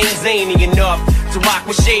just ain't zany enough to rock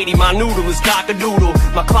with shady. My noodle is cock-a-doodle,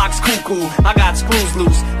 my clock's cuckoo, I got screws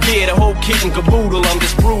loose. Yeah, the whole kit and caboodle, I'm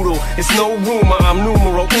just brutal. It's no rumor, I'm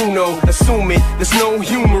numero uno. Assume it, there's no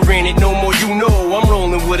humor in it, no more you know. I'm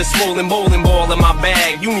rolling with a swollen bowling ball in my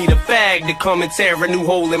bag. You need a fag to come and tear a new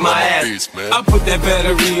hole in my ass. I put that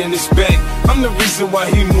battery in his back. I'm the reason why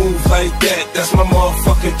he move like that. That's my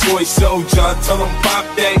motherfucking toy soldier. I tell him pop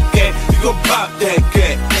that cat, you gon' pop that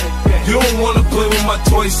cat. You don't wanna play with my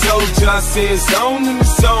toy soldier. I say it's on and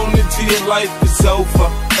it's on until your life is over.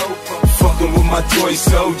 Fucking with my toy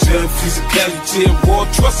soldier. If he's a casualty of war,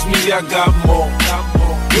 trust me, I got more.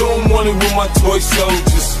 You don't want it with my toy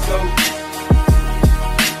soldiers.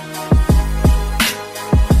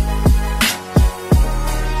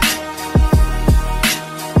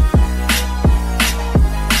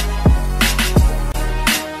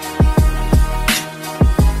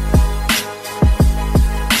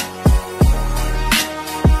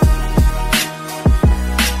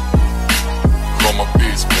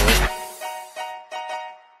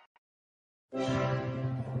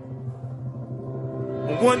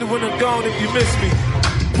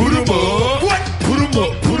 'em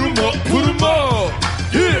up, put 'em up, put 'em up.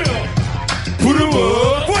 Yeah. Put 'em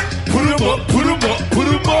up. What? Put 'em up, put 'em up, put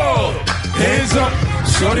 'em up. Hands up.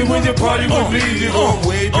 Shorty, when you party with me, you go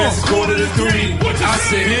way past 2:45. I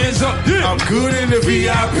say hands up, I'm good in the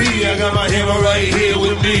VIP. I got my hammer right here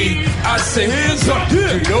with me. I say hands up,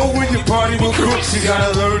 you know when you party with crooks, you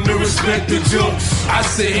gotta learn to respect the jokes. I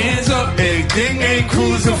say hands up, everything ain't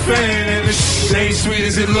cool as a fan, and the shit ain't sweet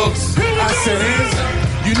as it looks. I say hands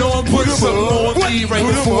up, you know I'm putting something on me right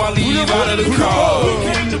before I leave out of the car. We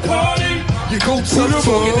came to party. You go tough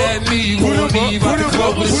talking at me, you won't leave out the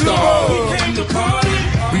club with a star. We came to party.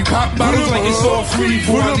 We pop bottles like it's all free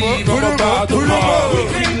before I leave, I'm about to party. We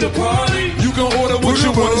came to party. You can order what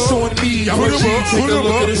you want, it's on me. I'm a G, take a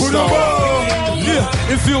look at the star.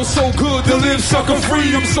 Yeah, it feels so good to live sucker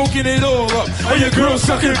free. I'm soaking it all up. And your girl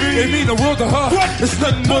sucking me. It mean the world to her. It's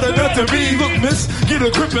nothing but a nut to me. Look, miss, get a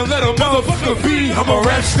grip and let a motherfucker be. I'm a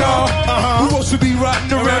rap star. Who wants to be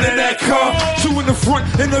riding around in that car? Two in the front,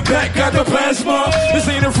 in the back, got the plasma. This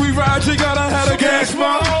ain't a free ride, you gotta have a gas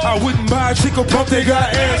ma. I wouldn't buy a chick a pump, they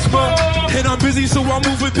got asthma. And I'm busy, so I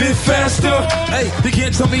move a bit faster. Hey, they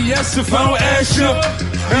can't tell me yes if I don't ask you.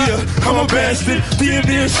 Yeah, I'm a bastard. Damn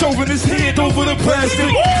near shoving his hand over the plastic.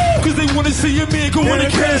 Cause they wanna see your man go in a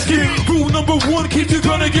casket. Rule number one, keep you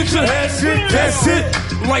gonna get your ass hit. That's it.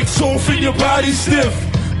 Lights off and your body stiff.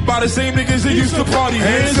 By the same niggas that used to party.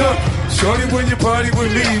 Hands up. Shorty, when you party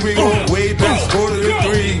with me, we go way past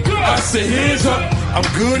 2:45. I say hands up. I'm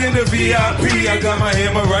good in the VIP. I got my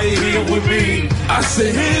hammer right here with me. I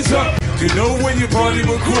say hands up. You know when you party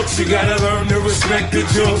with crooks, you gotta learn to respect the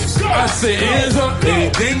jokes. I say hands up.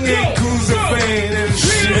 Anything ain't cool as a fan, and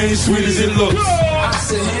shit ain't sweet as it looks. I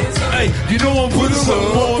say hands up. Hey, you know I'm putting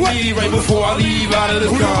something on me right before I leave out of the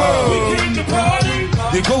car. We came to party.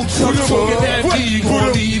 You go tough talking at me, you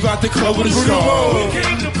gon' leave out the club with a star. We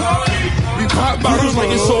came to party. We pop bottles like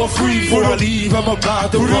it's all free before I leave, I'm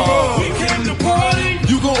about to bar. We came to party.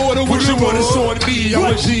 You gon' order what you want, it's on me.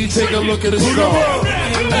 I'm a G, take a look at the star.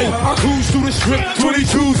 Hey, I cruise through the strip,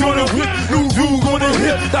 22s on the whip, new view on the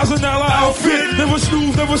hip, $1,000 outfit. Never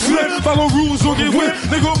snooze, never slip, follow rules or get whipped.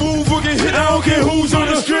 Nigga move or get hit, I don't care who's on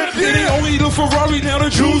the strip. Yeah, they only the Ferrari, now the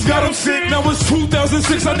Jews got them sick. Now it's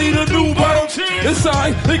 2006, I need a new bottle. It's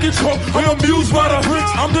alright, they can talk, I'm amused by the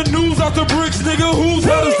bricks. I'm the news out the bricks, nigga, whose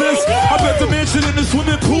hell is this? I bet the mansion in the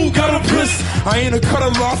swimming pool got them pissed. I ain't a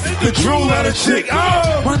cutter loft, the drill out a chick.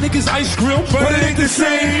 Oh, my niggas ice grill, but it ain't the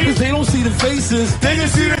same. Cause they don't see the faces, they can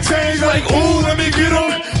see the change. Like, ooh, let me get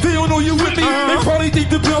them. They don't know you with me, they probably think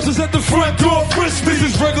the bounce is at the front door. This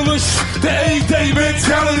is regular the everyday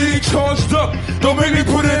mentality. Charged up, don't make me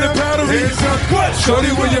put in the battery. What?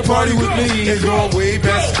 Shorty, when you party with me, it's going way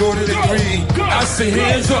past 2:45. I say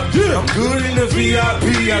hands up, I'm good in the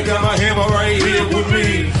VIP. I got my hammer right here with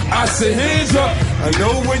me. I say hands up. I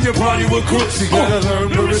know when you party with crooks, you gotta learn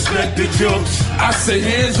to respect the jokes. I say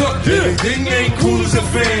hands up, everything ain't cool as a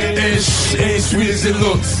fan, and shit ain't sweet as it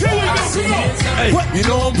looks. I say hands up. Hey, you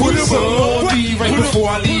know I'm putting something on me right before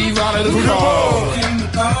I leave out of the car.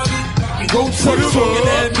 You go tough talking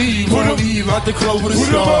at me, you won't leave out the club with a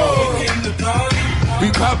star. We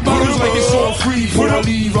pop bottles like it's all free. Before I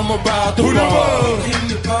leave, I'm about to bar.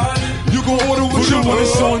 You gon' order what you want,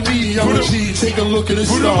 it's on me. I'm a G, take a look at the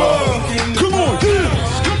star. Come on, yeah.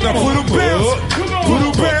 Now put 'em bounce, put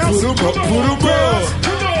 'em bounce, put 'em up, put 'em bounce.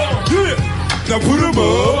 Yeah. Now put 'em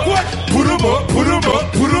up, what? Put 'em up, put 'em up,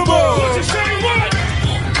 put 'em up.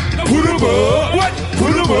 Put 'em up, what?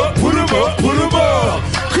 Put 'em up, put 'em up, put 'em up.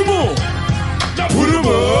 Come on. Now put 'em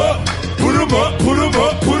up, put 'em up, put 'em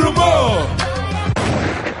up, put 'em up.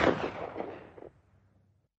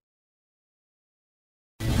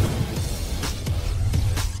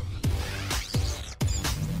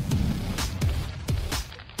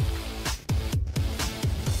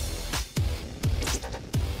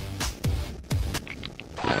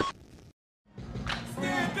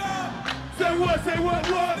 Say what? Say what?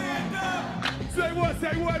 Say what?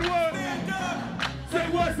 Say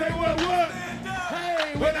what? Say what?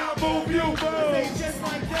 Hey, when I move, you move. Say just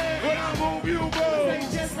like that. When I move, you move. Say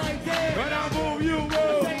just like that. When I move, you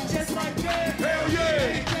move. Say just like that. Hell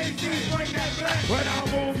yeah. When I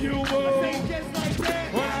move, you move. Say just like that.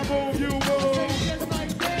 When I move, you move. Say just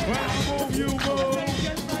like that. When I move, you move. Say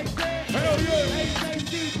just like that. Hell yeah.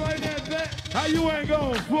 How you ain't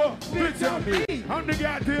going for? Bitch, I'm me. I'm the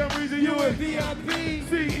goddamn reason you is VIP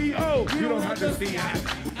CEO. You don't have to see that.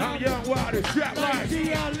 I'm young, wild, and strapped like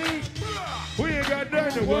we ain't got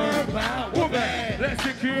nothing to worry about. Whoop it. Let's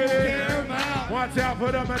secure it. Watch out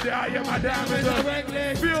for the medallion. My diamonds are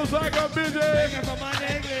feels like I'm busy.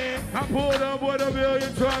 I pulled up with a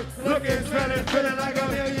million trucks. Looking, smelling, feeling like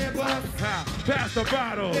 $1 million. Pass the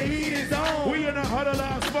bottle. The heat is on. We in a huddle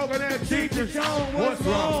out smoking that teacher. What's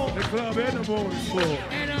wrong? The club in the morning full.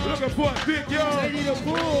 Looking for a big yo. They need a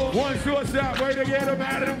pool. One short shot, way to get them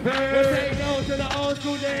out of the But pain. they go to the old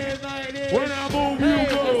school days like this. When I move, you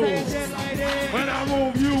Hey, move. I say just like this. When I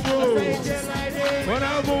move, you I move. say just like this. When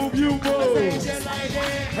I move, you I say move. just like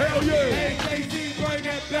this. Hell yeah. Hey, JC, bring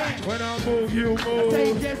that back. When I move, you I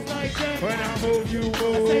say move. just like that. When I move, you I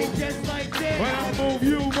say move. just like that. When I move,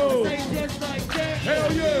 you I move. say just like that.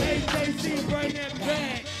 Hell yeah. Hey, JC, bring that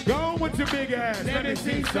back. Go on with your big ass. Let me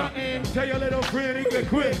see something. Tell your little friend he can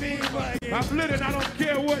quit. I'm little, I don't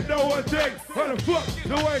care what no one thinks. Where the fuck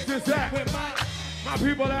the way this at? My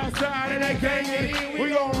people outside and they can't get in. We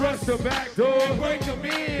gon' rush the back door. Break them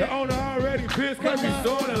in. The owner already pissed cause we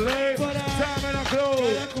sorta late. Time in our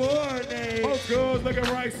clothes. Most girls looking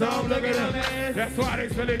right, some looking up. That's why they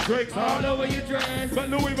spilling drinks all over your dress. But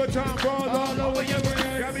Louis Vuitton bras all over your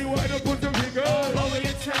breast. Got me wanting to put them fingers all over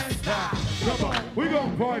your chest. Come on, we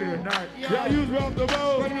gon' party tonight. Y'all use off the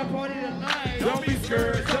boat. Bring the party tonight. Don't be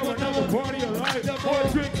scared. Show another party of life. More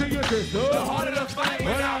trick to your sister. The harder the fight.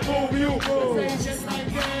 When I move, you move. Just like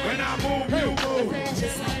that. When I move, you move.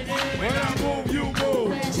 Just like that. When I move, you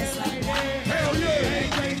move. Just like that. Hell yeah.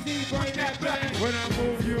 Hey, JC, bring that back. When I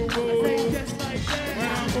move, you move. Just like that. When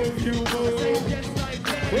I move, you move. Just like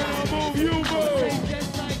that. When I move, you move.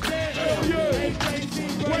 Just like that. Hell yeah. Hey,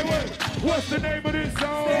 JC, bring Wait. What's the name of this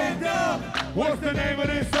song? Stand up. What's the name of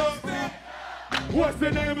this song? What's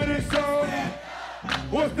the name of this song?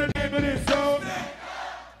 What's the name of this song?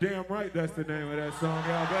 Damn right, that's the name of that song.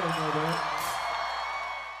 Y'all better know that.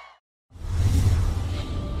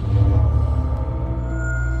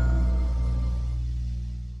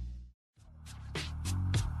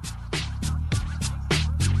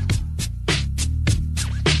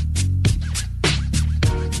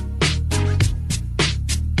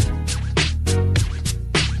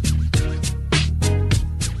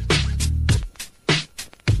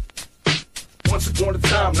 On the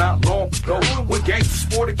time not long ago, when gangsters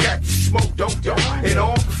sported khakis, smoked dope, yo, and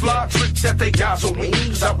all the fly tricks that they got on me.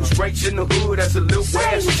 Cause I was raised in the hood as a little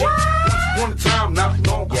ass shit. On the time not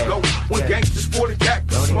long ago, when gangsters sported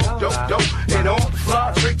khakis, smoked dope, and all the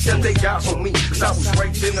fly tricks that they got on me. Cause I was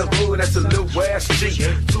raised in the hood as a little ass shit.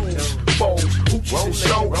 Foes, hoochies and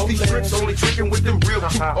shows. These tricks only tricking with them real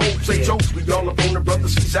cute old. Say jokes, we all up on the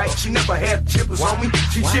brothers' side. She never had chippers on me.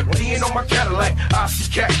 She chipped in on my Cadillac. I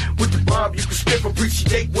see cat with the bomb, you can sniff.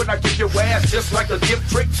 Appreciate when I give your ass just like a gift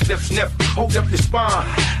trick. Sniff, sniff, hold up the spine.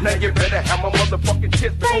 Now you better have my motherfucking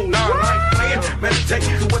chest on. Nah, I ain't playing. Meditate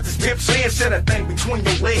to what this pimp saying. Set a thing between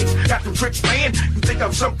your legs. Got them tricks, man. You think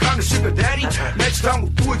I'm some kind of sugar daddy? Next time we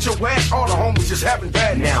do it your ass, all the homies just having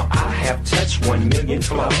bad. Now I have touched 1 million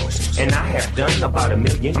flows, and I have done about 1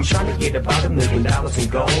 million. I'm trying to get about $1 million in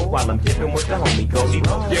gold while I'm dipping with the homie Goldie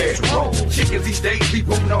Roll. Yeah, roll. Chickens these days be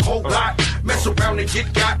moving a whole lot. Mess around and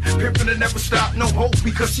get got. Pimpin' and never stop. No hope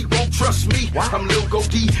because she won't trust me. I'm Lil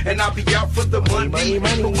Goldie and I'll be out for the money.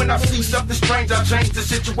 But when I see something strange, I change the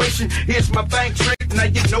situation. Here's my thing trick. Now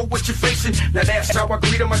you know what you're facing. Now that's how I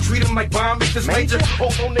greet him. I treat him like bomb if it's major.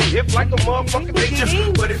 Hold on the hip like a motherfucking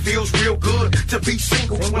major. But it feels real good to be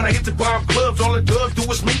single. When I hit the bomb clubs, all it does do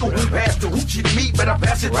is mingle. Pass the hoochie to me, but I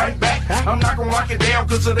pass it right back. I'm not gonna lock it down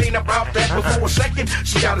cause it ain't about that. But for a second,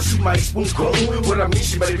 she gotta see my spoon cool. What I mean,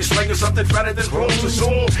 she better be slinging something fatter than room to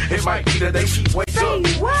soon. It might be the day she wakes up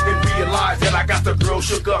and realize that I got the girl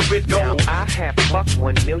shook up with gold. Now I have fucked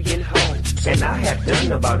 1 million hoes, and I have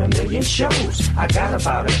done about 1 million shows. I got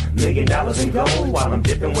about $1 million in gold while I'm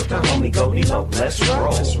dipping with the homie Goldie Low. Let's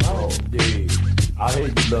roll. Yeah, I hear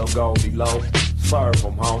you, little Goldie Low. Serve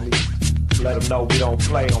them, homie. Let them know we don't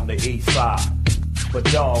play on the east side. But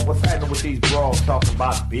dawg, what's happening with these bros talking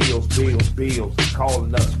about bills,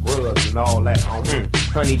 calling us scrubs and all that, homie?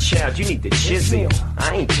 Honey child, you need to chisel.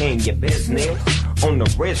 I ain't paying your business on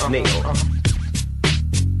the wrist nail.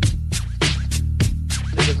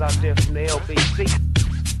 Niggas out there from the LBC.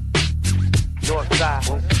 North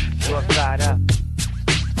side up.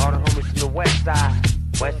 All the homies from the west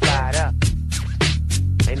side up.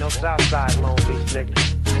 Ain't no south side Long Beach, nigga.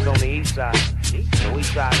 It's on the east side. No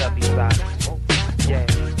east side up, east side. Yeah,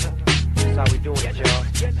 that's how we doing it, y'all.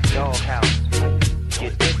 Dog house. You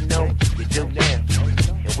didn't know, you do now.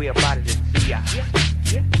 And we about it in B.I.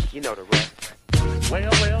 You know the rest. Well,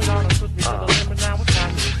 y'all done took me to the limit, now it's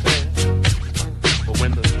time to sail. But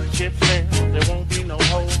when the ship sails, there won't be no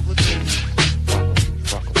holes again.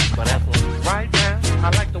 But that's right now, I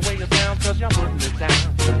like the way you sound, cause y'all putting it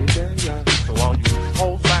down. So all you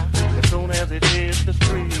hold back, as soon as it hits the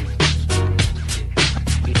street.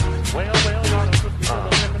 Well, y'all done took me to the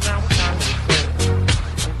limit, now it's time to sail.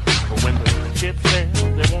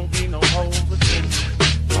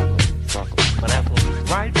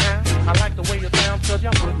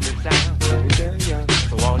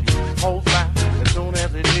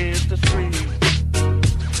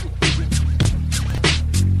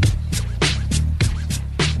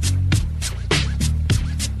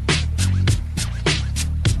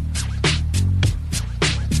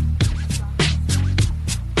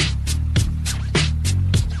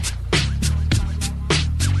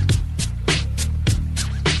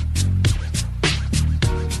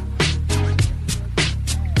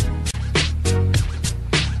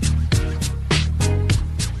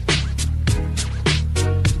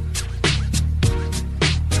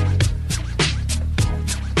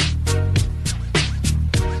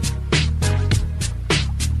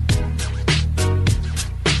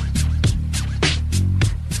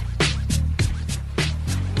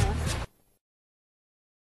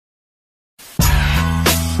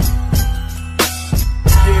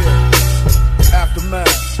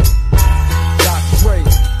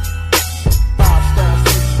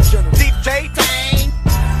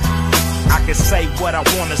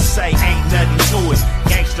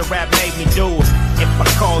 rap made me do it. If I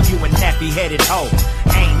call you a nappy-headed hoe,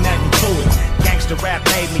 ain't nothing to it. Gangsta rap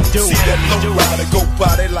made me do it. See that low rider go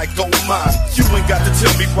by there like, oh my. You ain't got to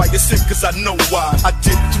tell me why you're sick, cause I know why. I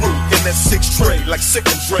did through in that 6 tray, like sick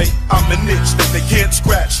and Dre. I'm an itch that they can't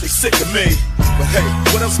scratch, they sick of me. But hey,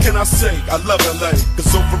 what else can I say? I love LA,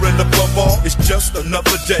 cause over and above all, it's just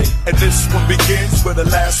another day. And this one begins where the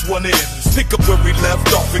last one ends. Pick up where we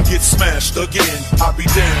left off and get smashed again. I'll be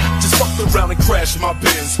damned, just fucked around and crashed my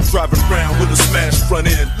Benz. Driving around with a smashed front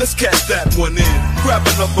end. Let's catch that one in. Grab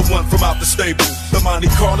another one from out the stable. The Monte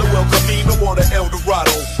Carlo, El Camino, or the El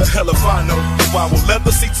Dorado. The hell if I know. If I will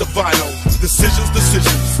leather seats of vinyl. Decisions.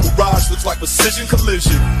 Garage looks like precision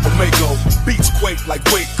collision. Omega, beats quake like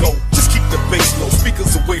Waco. Just keep the bass low,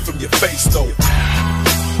 speakers away from your face though.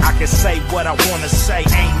 I can say what I wanna say,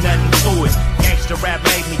 ain't nothing to it. Gangsta rap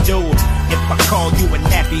made me do it. If I call you a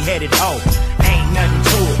nappy-headed hoe, ain't nothing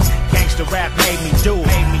to it. Gangsta rap made me do it.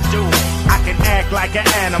 I can act like an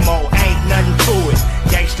animal, ain't nothing to it.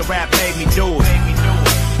 Gangsta rap made me do it.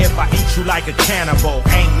 If I eat you like a cannibal,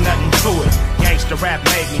 ain't nothing to it. Gangsta rap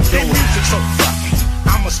made me do it. That music so fucking,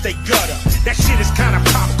 I'ma stay gutter. That shit is kinda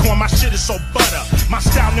popcorn, my shit is so butter. My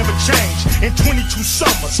style never changed in 22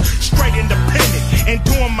 summers. Straight independent and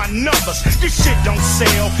doing my numbers. This shit don't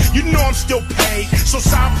sell, you know I'm still paid. So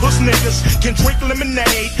side puss niggas can drink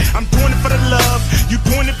lemonade. I'm doing it for the love, you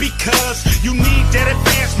doing it because you need that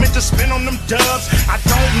advancement to spend on them dubs. I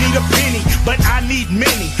don't need a penny, but I need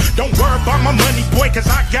many. Don't worry about my money, boy, cause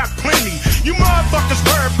I got plenty. You motherfuckers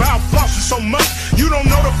worry about flossing so much. You don't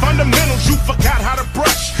know the fundamentals, you forgot how to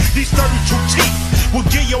brush. These 32 teeth will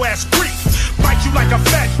give your ass grief. Bite you like a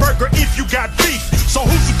fat burger if you got beef. So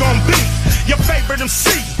who's it gonna be? Your favorite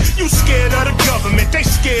MC. You scared of the government, they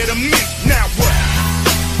scared of me. Now what?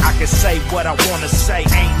 I can say what I wanna say,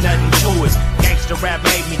 ain't nothing to it. Gangsta rap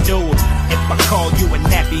made me do it. If I call you a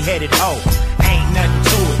nappy-headed hoe, ain't nothing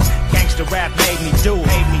to it. Gangsta rap made me do it.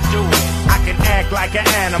 I can act like an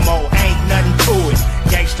animal, ain't nothing to it.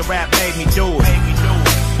 Gangsta rap made me do it.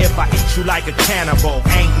 If I eat you like a cannibal,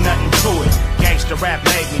 ain't nothing to it. Gangsta rap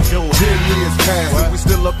made me do it. 10 years past and we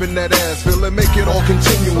still up in that ass. Feel it, make it all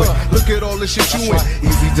continuing. Look at all the shit you in.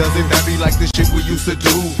 Easy does it, that be like the shit we used to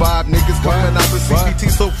do. 5 niggas coming out with CBT,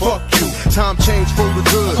 so fuck you. Time change for the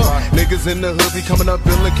good. Niggas in the hood be coming up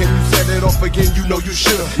villain. Can you set it off again? You know you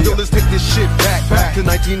should. Yo, let's take this shit back to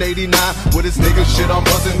 1989. With this nigga shit I'm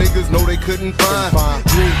buzzing. Niggas know they couldn't find.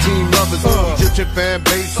 Dream team lovers, Egyptian fan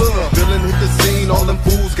base. Villain hit the scene, all them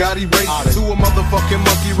fools got erased. To a motherfucking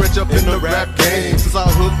monkey wrench up in the rap game. Since I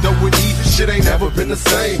hooked up with E, shit ain't never been the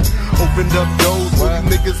same. Opened up doors where you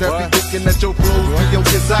niggas have me thinking that your flows be your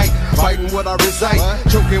insight. Fighting what I recite,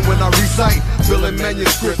 choking when I recite, filling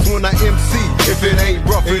manuscripts when I MC. If it ain't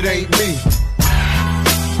rough, it ain't me.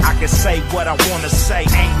 I can say what I wanna say,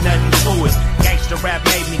 ain't nothing to it. Gangsta rap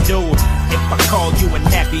made me do it. If I call you a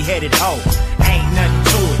nappy-headed hoe, ain't nothing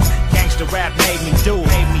to it. Gangsta rap made me do it.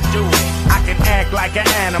 I can act like an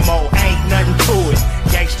animal, ain't nothing to it.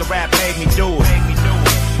 Gangsta rap made me do it.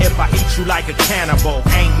 If I eat you like a cannibal,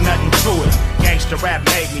 ain't nothing to it. Gangsta rap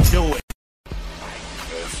made me do it.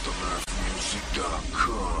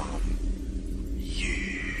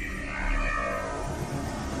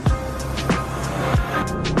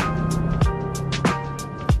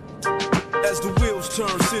 As the wheels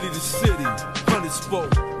turn city to city, hundreds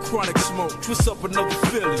spoke, chronic smoke, twist up another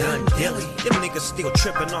Philly. Done dilly, them niggas still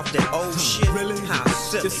tripping off that old shit. Really? How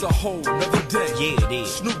silly. It's a whole nother day. Yeah, it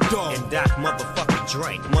is. Snoop Dogg and Doc motherfucking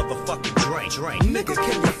Dre. Nigga,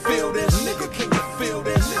 can you feel this? Nigga, can you feel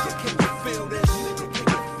this? Nigga, can you feel this? Nigga, can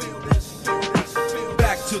you feel this?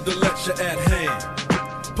 Back to the lecture at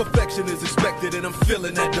hand. Perfection is expected and I'm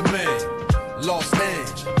feeling that demand. Los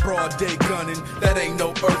Angeles, broad day gunning. That ain't no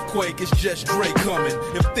earthquake, it's just Dre coming.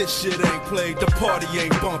 If this shit ain't played, the party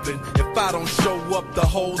ain't bumping. If I don't show up, the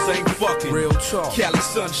hoes ain't fucking. Real talk. Cali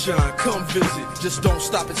sunshine, come visit. Just don't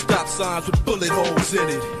stop at stop signs with bullet holes in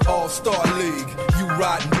it. All-Star League, you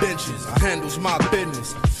riding benches. Handles my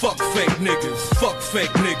business. Fuck fake niggas. Fuck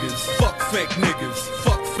fake niggas. Fuck fake niggas.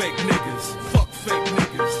 Fuck fake niggas. Fuck fake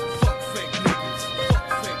niggas.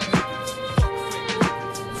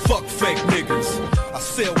 Fuck fake niggas. I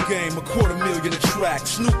sell game, $250,000 a track.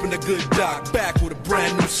 Snooping a good doc, back with a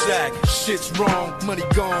brand new sack. Shit's wrong, money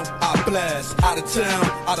gone, I blast. Out of town,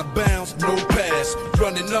 out of bounds, no pass.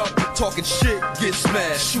 Running up, talking shit, get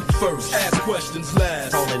smashed. Shoot first, ask questions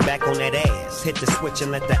last. Falling back on that ass, hit the switch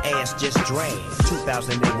and let the ass just drag.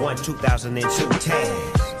 2001, 2002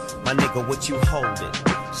 tags. My nigga, what you holding?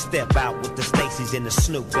 Step out with the Stacy's in the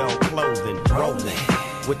Snoop Dogg clothing. Rolling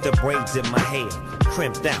with the braids in my hair,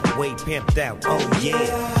 crimped out, way pimped out. Oh yeah.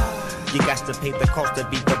 You got to pay the cost to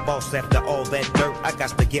be the boss. After all that dirt, I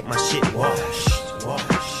got to get my shit washed,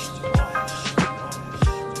 washed.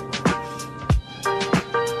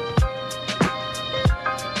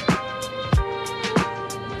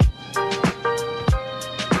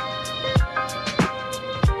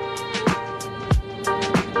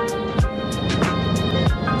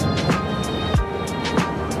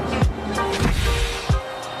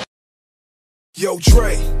 Yo,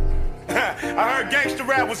 Dre. I heard gangsta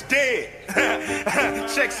rap was dead.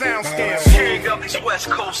 Check sound scale. King of these West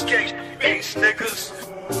Coast gangsta beats, niggas.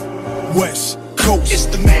 West Coast. It's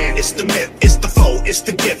the man, it's the myth, it's the foe, it's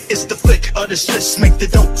the gift, it's the flick of the Swiss. Make the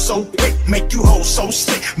dope so quick, make you hold so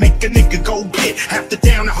sick, make a nigga go get half the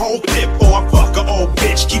down the whole pip, or I fuck a old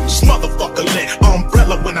bitch. Keep this motherfucker lit,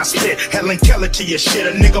 umbrella when I spit. Helen Keller to your shit,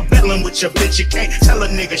 a nigga bellin' with your bitch. You can't tell a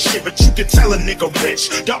nigga shit, but you can tell a nigga rich.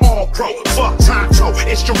 The all pro, fuck Tonto,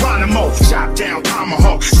 it's Geronimo. Chop down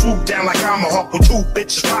tomahawk, swoop down like I'm a hawk with two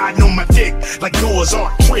bitches riding on my dick like Noah's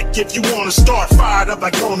Ark. Trick if you wanna start, fired up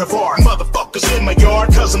like Bonavar. Motherfuckers in my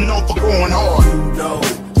yard, cause I'm known for going hard. You know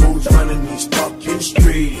who's running these fucking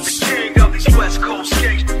streets. The king of these West Coast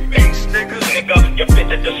gangsta beats, niggas. Nigga, you fit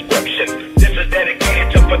the description. This is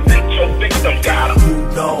dedicated to potential victims. Got 'em. You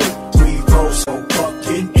know we roll so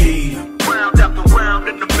fucking deep. Round after round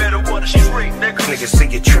in the middle of the street, nigga. Niggas see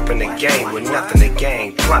you tripping the game with nothing to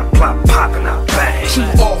gain. Plop, plop, popping out bang. Too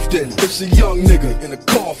often, it's a young nigga in a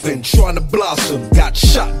coffin trying to blossom. Got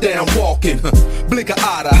shot down walking. Blink an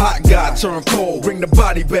eye, the hot guy turn cold. Bring the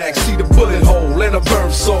body back, see the bullet hole and a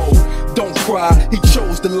burned soul. Don't cry, he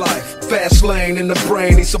chose the life. Fast lane in the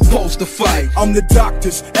brain, he's supposed to fight. I'm the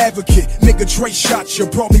doctor's advocate. Nigga Dre shot you,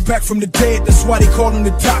 brought me back from the dead. That's why they call him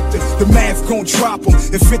the doctor. The math gon' drop him.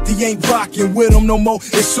 If 50 ain't rockin' with him no more,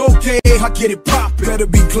 it's okay, I get it poppin'. Better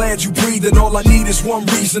be glad you breathin'. All I need is one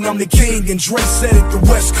reason, I'm the king. And Dre said it, the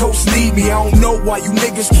West Coast need me. I don't know why you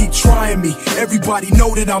niggas keep trying me. Everybody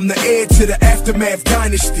know that I'm the heir to the Aftermath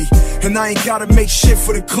dynasty. And I ain't gotta make shit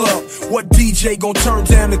for the club. What DJ gon' turn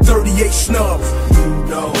down the 38 snub? You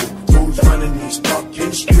know who's running these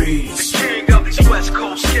fucking streets. The king of these West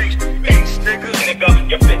Coast gangsta beats, niggas. Nigga,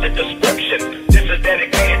 you fit the description. This is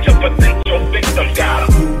dedicated to potential victims. Got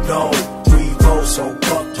 'em. You know we roll so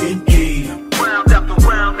fucking deep. Round after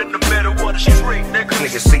round in the middle of the street, nigga.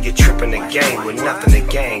 Niggas see you tripping the game with nothing to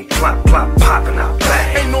gain. Plop, plop, popping out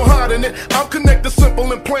bang. Ain't no hiding it, I'm connected,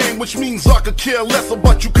 simple and plain, which means I could care less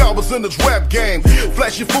about you cowards in this rap game.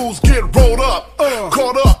 Flashy fools get rolled up,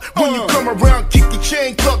 caught up. When you come around, keep your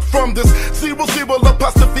chain tucked from this 00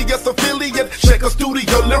 apostrophe S affiliate. Check a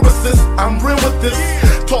studio lyricist, I'm real with this.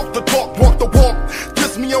 Talk the talk, walk the walk.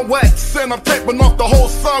 Kiss me on wax, and I'm taping off the whole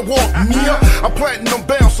sidewalk. Mia, I'm platinum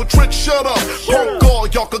bound, so trick shut up. Punk all,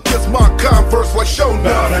 y'all could kiss my Converse like show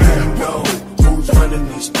now. You know who's running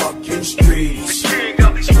these fucking streets. The king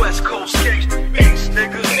of these West Coast gangsta beats,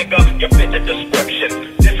 niggas. Nigga, you fit the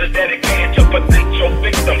description. This is dedicated to potential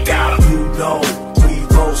victims. Got 'em. You know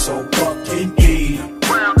we roll so fucking deep.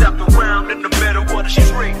 Round after round in the middle of the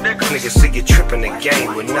street, nigga. Niggas see you tripping the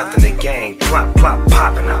game with nothing to gain. Plop, plop,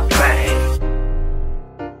 popping out bang.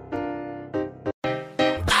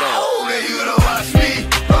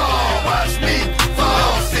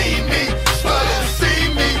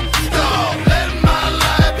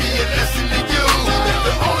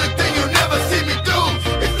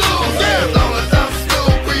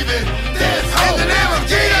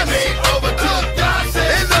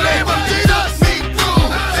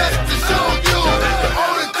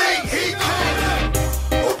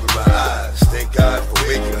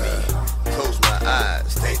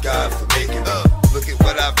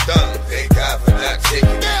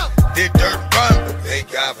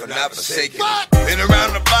 Forsaken. Been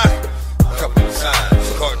around the block a couple of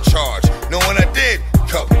times, caught in charge. Know what I did?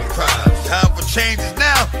 Couple of crimes. Time for changes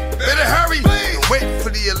now. Better hurry. Don't wait for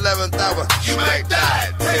the 11th hour. You might die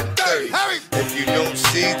at 10:30. If you don't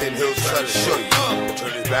see, then he'll try to show you.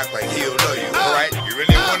 Turn his back like he'll know you. Alright, you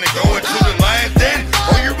really want to go into the lion's den?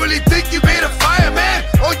 Or you really think you made a fireman?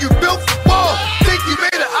 Or you built the wall? Think you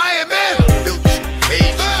made an Iron Man? Built you,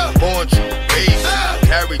 made you, born you, raised you,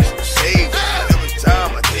 carried you, saved you. Every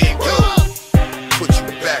time I came go, put you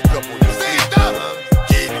back up on your feet.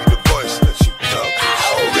 Gave you the voice that you talk.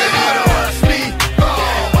 Watch me,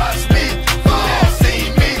 watch me, see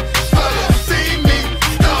me, see me.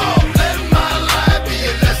 Let my life be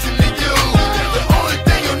a lesson to you. The only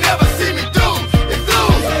thing you'll never see me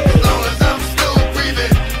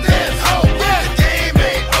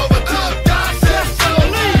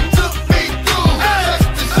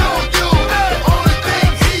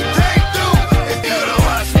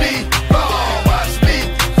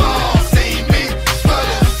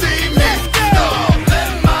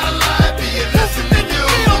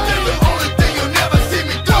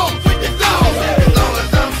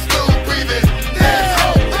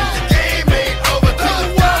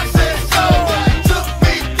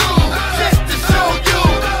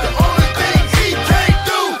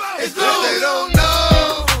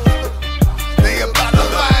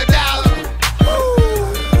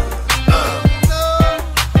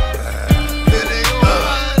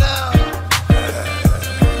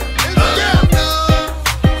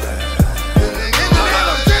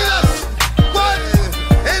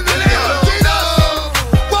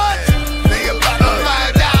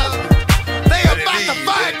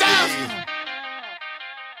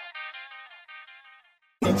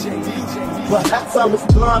I was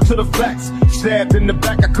blind to the facts. Stabbed in the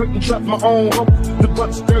back, I couldn't trust my own hope. The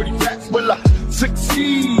bunch of dirty facts, will I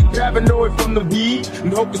succeed? Paranoid from the weed,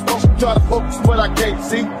 and hocus pocus, try to focus what I can't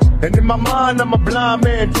see. And in my mind, I'm a blind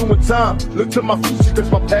man doing time. Look to my future,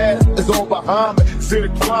 cause my past is all behind me. See the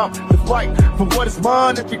crime, the fight for what is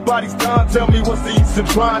mine. Everybody's done, tell me what's the use in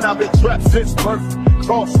trying. I've been trapped since birth,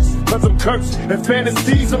 cautious, cause I'm cursed. And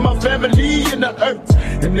fantasies of my family in the earth.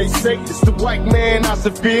 And they say it's the white man I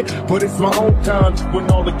should fear, but it's my own kind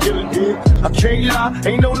when all the killing did. I can't lie,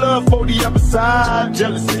 ain't no love for the other side.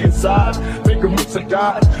 Jealousy inside, make a wish I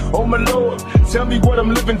died. Oh my Lord, tell me what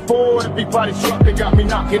I'm living for. Everybody's drunk, they got me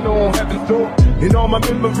knocking on heaven's door. In all my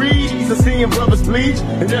memories, I seeing brothers bleed,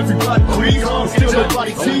 and everybody breathe. Still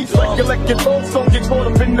nobody sees. Recollect your thoughts, don't get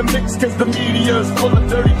caught up in the mix, cause the media's full of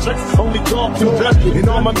dirty tricks. Only God can judge. In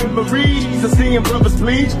all my memories, I seeing brothers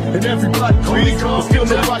bleed, and everybody breathe. Still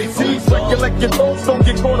nobody sees. Recollect your thoughts, don't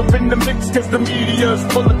get caught up in the mix, cause the media's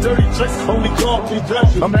full of dirty tricks. Only God can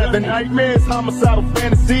judge. I'm having nightmares, homicidal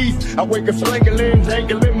fantasies. I wake up strangling,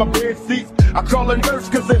 dangling my bed seats. I call a nurse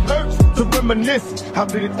cause it hurts to reminisce. How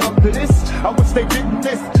did it come to this? I wish they didn't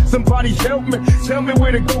miss. Somebody help me, tell me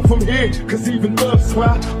where to go from here. Cause even thugs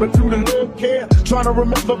try, but through the love care. Trying to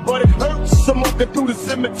remember but it hurts. I'm walking through the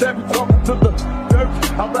cemetery, talking to the dirt.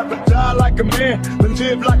 I'd rather die like a man than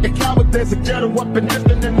live like a coward. There's a ghetto up in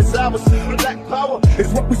heaven in this hour. Black power is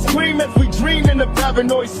what we scream as we dream in a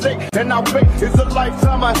paranoid state. And our fate is a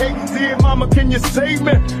lifetime I hate. Dear mama, can you save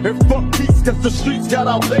me? And fuck peace, cause the streets got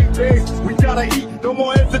our late days. We gotta eat, no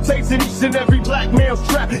more hesitation. Each and every black man's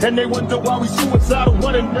trapped, and they wonder why we suicidal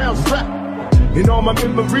running around strapped. In all my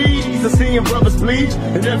memories, I seeing brothers bleed,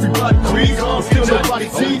 and everybody breathes. Still nobody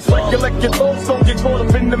sees. Recollect your thoughts, don't get caught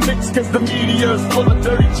up in the mix, cause the media's full of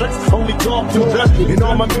dirty tricks. Only God can judge. In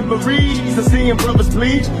all my memories, I seeing brothers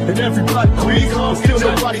bleed, and everybody breathes. Still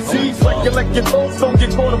nobody sees. Recollect your thoughts, don't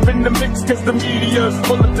get caught up in the mix, cause the media's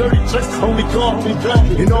full of dirty tricks. Only God can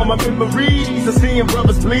judge. In all my memories, I seeing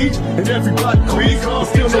brothers bleed, and everybody breathes.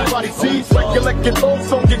 Still nobody sees. Recollect your thoughts,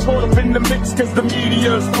 don't get caught up in the mix, cause the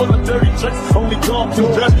media's full of dirty tricks. Only God can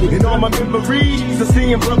judge. In all my memories, I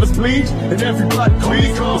seeing brothers bleed, and everybody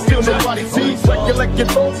breathes. Still nobody sees. Recollect your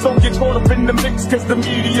thoughts, don't get caught up in the mix, cause the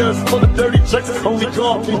media's full of dirty tricks. Only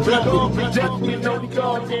God can judge. Only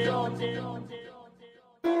God can judge.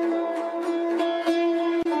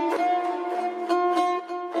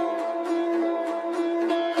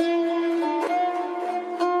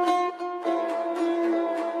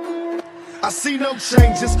 I see no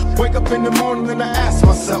changes. Wake up in the morning and I ask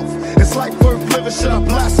myself, it's like worth living, should I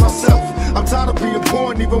blast myself? I'm tired of being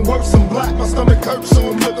poor and even worse, I'm black. My stomach hurts, so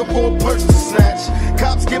I'm looking for a purse to snatch.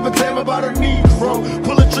 Cops give a damn about a Negro.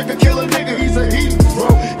 Pull a trigger, kill a nigga, he's a hero.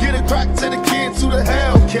 Get it crack to the kids, who the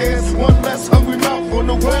hell cares? One less hungry mouth on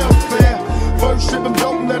the welfare. First ship them,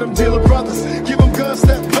 don't let them deal with brothers. Give them guns,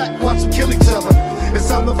 step back, watch them kill each other. It's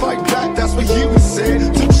time to fight back, that's what Huey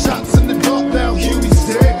said. 2 shots in the dark, now Huey's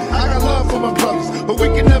dead. I got love for my brothers, but we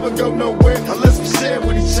can never go nowhere unless we share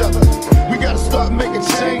with each other. We gotta start making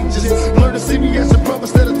changes. Learn to see me as a brother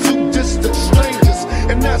instead of 2 distant strangers.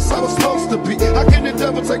 And that's how it's supposed to be. How can the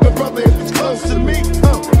devil take my brother if it's close to me?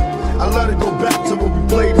 I let it go back to when we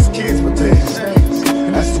played as kids, but they changed.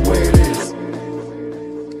 And that's the way it is.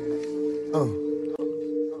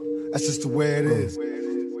 That's just the way it is.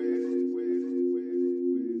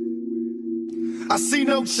 I see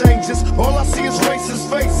no changes, all I see is racist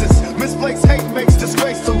faces. Misplaced hate makes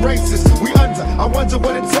disgrace to races. We under, I wonder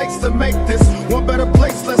what it takes to make this one better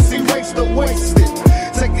place. Let's erase the wasted.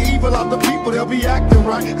 Take the evil out the people, they'll be acting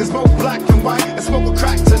right. Cause both black and white and smoke a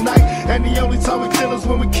crack tonight. And the only time we kill is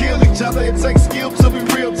when we kill each other. It takes skill to be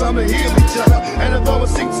real, time to heal each other. And although it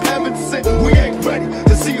seems evident, we ain't ready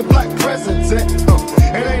to see a black president.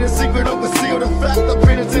 It ain't a secret, don't conceal the fact the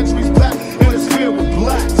penitentiary's packed and it's filled with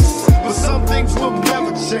blacks. But some things will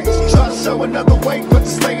never change. Try to show another way, but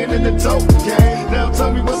staying in the dope game. Now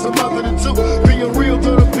tell me what's a mother to do. Being real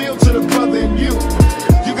don't appeal to the brother in you.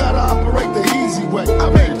 You gotta operate the easy way. I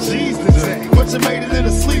made G's today, but you made it in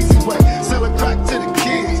a sleazy way. Selling crack to the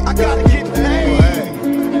kids, I gotta get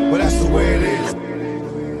paid. But that's the way it is.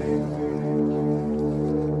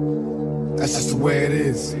 That's just the way it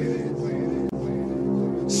is.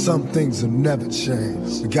 Some things will never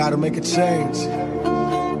change. We gotta make a change.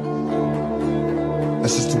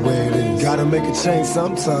 That's just the way it is. Gotta make a change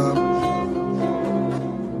sometime.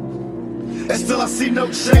 And still I see no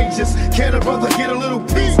changes. Can a brother get a little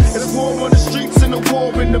peace? It's war on the streets and a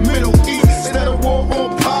war in the Middle East. Instead of war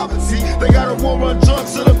on poverty, they got a war on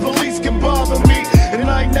drugs so the police can bother me. And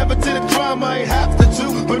I ain't never did a crime I ain't have to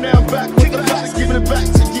do. But now I'm back with the facts, giving it back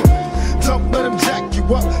to you. Don't let them jack you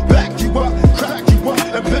up, back you up, crack you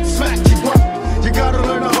cut, smack you up. You gotta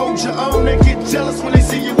learn to hold your own. They get jealous when they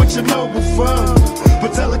see you with your mobile phone.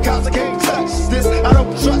 But tell the cops I can't touch this. I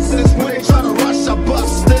don't trust this. When they try to rush, I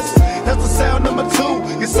bust this. That's the sound number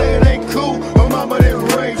 2. You say it ain't cool. My mama didn't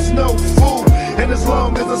raise no fool. And as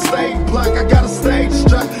long as I stay black, I got a stage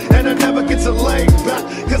strap. And I never get to lay back.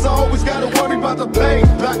 Cause I always gotta worry about the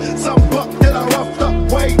payback. Some buck that I roughed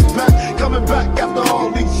up way back. Coming back after all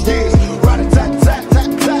these years.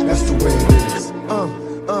 Rat-a-tat-tat-tat-tat. That's the way it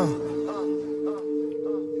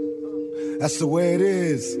is. That's the way it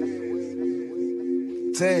is.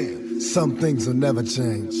 Damn, some things will never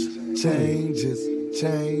change. Changes,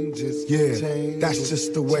 yeah. That's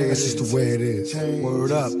just the way. That's just the way it is.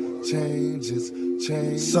 Word up. Changes.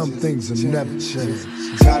 Some things will never change.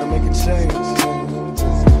 Gotta make a change.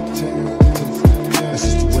 That's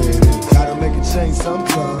just the way it is. Gotta make a change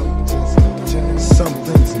sometime. Some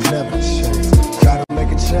things will never change. Gotta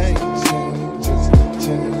make a change.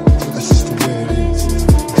 That's just the way it is.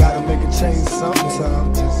 Gotta make a change sometime.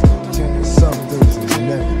 Some things will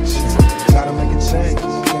never change. Gotta make a change.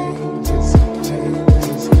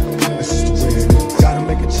 That's just the way it is. Gotta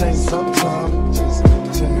make a change sometime.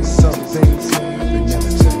 Some things they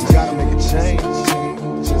never change. Gotta make a change.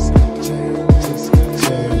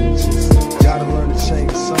 Gotta learn to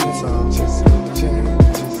change sometimes.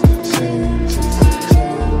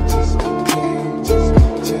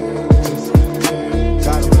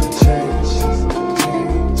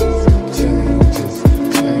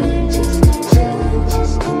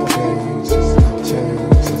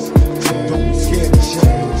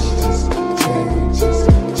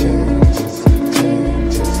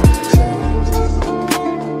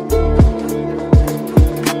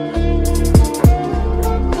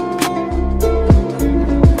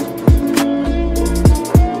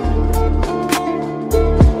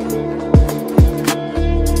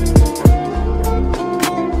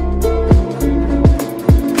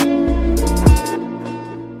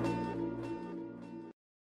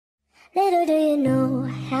 Little do you know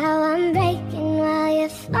how I'm breaking while you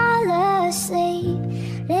fall asleep.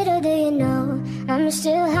 Little do you know I'm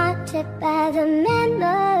still haunted by the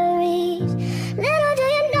memories. Little do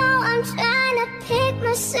you know I'm trying to pick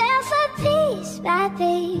myself up piece by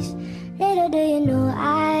piece. Little do you know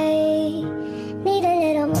I need a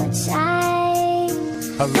little more time.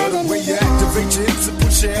 I love the way you activate your hips and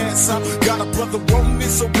push your ass out. Got a brother wanting it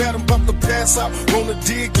so bad I'm about to pass out. Wanna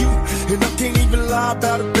dig you, and I can't even lie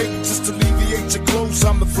about it, baby. Just alleviate your clothes,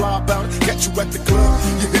 I'm the fly about it. Got you at the club,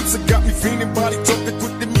 your hips have got me feeling. Body talking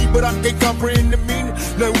quick to me, but I can't comprehend the meaning.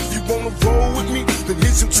 Now if you wanna roll with me, then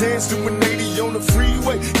here's your chance to an 80 on the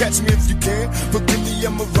freeway. Catch me if you can, forgive me,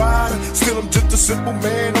 I'm a rider. Still I'm just a simple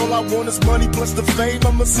man, all I want is money plus the fame.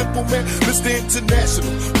 I'm a simple man, Mr.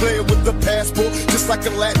 International, player with a passport, just like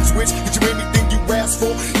a Latin switch. Get you anything you ask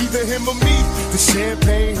for, either him or me. The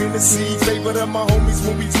champagne, Hennessy, favorite of my homies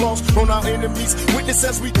when we've lost on our enemies. Witness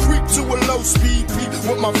as we creep to a low speed, peep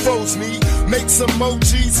what my foes need. Make some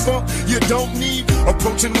emojis, funk you don't need.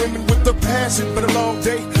 Approaching women with a passion, but a long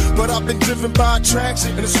day. But I've been driven by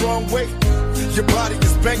attraction in a strong way. Your body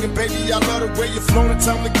is banging, baby, I love the way you're flowing.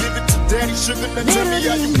 Time to give it to daddy sugar, now tell me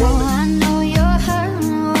how you want it. I know you're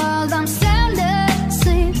hurting while I'm sound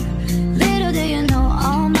asleep. Little do you know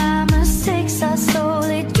all my mistakes are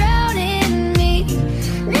slowly drowning me.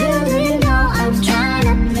 Little do you know I'm trying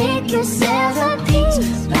to pick yourself up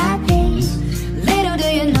piece by piece. Little do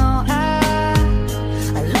you know I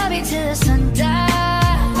love you till the sun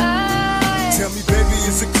dies. Tell me, baby,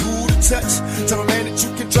 is it cool to touch? Tell a man that you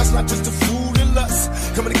can trust, not just a fool and lust.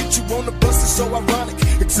 Coming to get you on the bus is so ironic.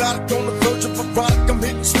 Exotic on the verge of erotic. I'm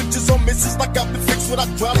hitting switches on misses like I've been fixed with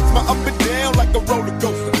hydraulics. My up and down like a roller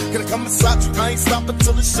coaster. Can I come inside you? I ain't stopping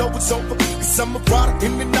till the show is over. Cause I'm a rider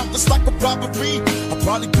in and out just like a robbery. I'll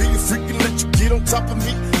probably be a freak and let you get on top of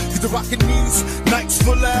me. Cause the rockin' knees, nights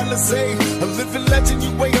full of Alizé. A living legend,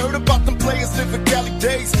 you ain't heard about them players living Cali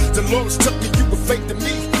days. Dolores tucking you with faith in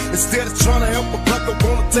me. Instead of trying to help a brother,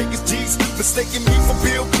 wanna take his G's. Mistaking me for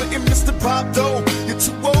Bill Clinton, Mr. Bob Dole. You're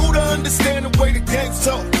too old to understand the way the game's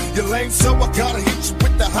told. You're lame, so I gotta hit you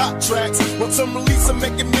with the hot tracks. Once I'm released, I'm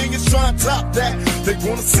making millions, try and top that. They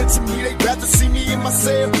wanna censor me, they'd rather see me in my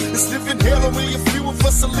cell. It's living hell, only a few of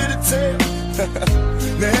us a little tale.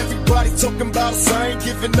 Now everybody talking about us, I ain't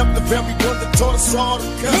giving up the very one that taught us all to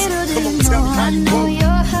cuss. Come on, tell me how you know want.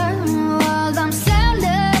 you're hurting while I'm sound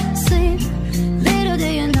asleep. Little do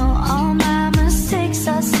you know all my mistakes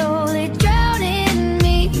are slowly drowning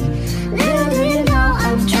me. Little do you know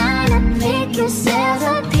I'm trying to pick yourself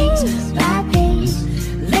up piece by piece.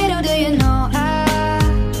 Little do you know I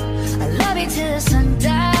love you till the sun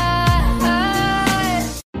dies.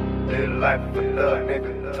 Live life of a thug,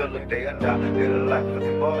 nigga. till the day I die. Live the life of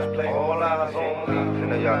the boss, play all eyes on me. I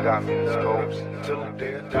know y'all got me in the scopes till the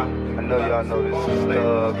day I die. I know y'all know this is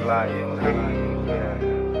thug life.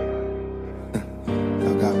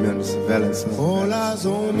 Y'all got me under surveillance. All eyes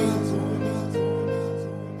on me.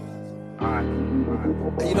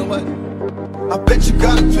 You know what? I bet you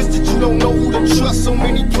got it twisted, you don't know who to trust. So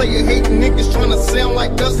many player hating niggas trying to sound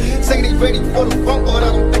like us. Say they ready for the funk, but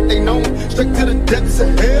I don't think they know. Straight to the depths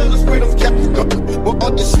of hell, that's where those captains go. But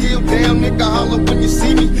all this shield down, nigga, holler when you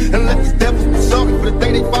see me. And let these devils be sorry for the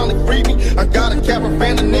day they finally free me. I got a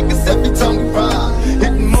caravan of niggas every time we ride,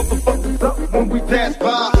 hitting motherfuckers up when we pass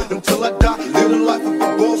by. Until I die, live the life of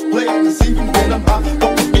a boss player. Cause even when I'm high,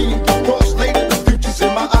 fuck with me and get crossed later. The future's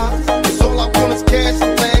in my eyes. Cause all I want is cash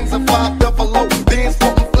and things. I'm 5 double O, dance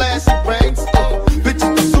for them flashy rings.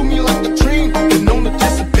 Bitches pursue me like a dream. And known to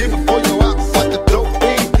disappear before your eyes like a dope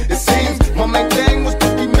fiend. It seems my main thing was to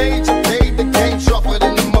be major. Paid the game sharper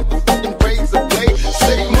than the motherfucking razor blade.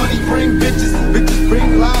 Say money bring bitches, bitches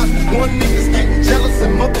bring lies. One nigga's getting jealous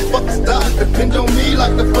and motherfuckers die. Depend on me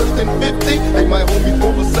like the first and 50. They might hold me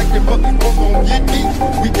for a second, but they won't get me.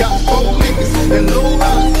 We got 4 niggas and low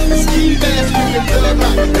riders and ski masks in the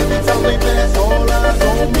night. Every time they pass, all eyes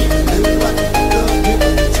on me. Live like a thug nigga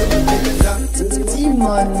till the day I die.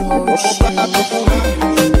 Demon motion.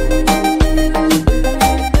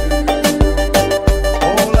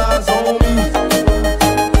 All eyes on me.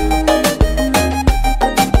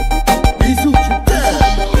 Bisous, tu t'aimes.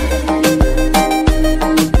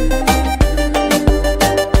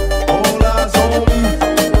 All eyes on me.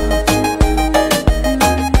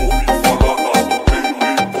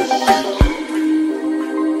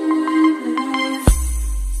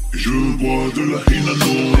 Je bois de la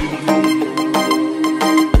Hinano.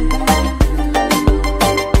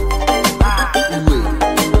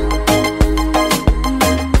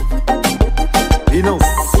 You know,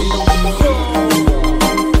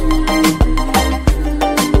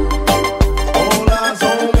 all eyes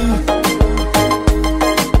on me.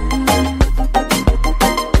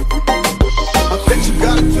 I bet you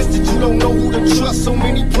got it twisted, you don't know who to trust. So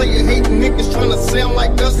many player hating niggas trying to sound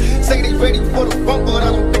like us. Say they ready for the funk, but I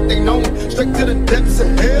don't think they know. Straight to the depths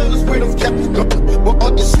of hell, that's where those captains go. But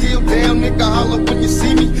all this shield down, nigga, holler when you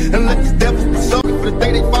see me. And let these devils be sorry for the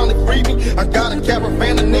day they finally free me. I got a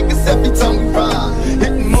caravan of niggas every time we ride,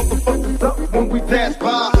 hitting motherfuckers up when we pass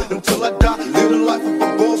by. Until I die, live the life of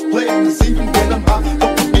a boss player. Cause even when I'm high,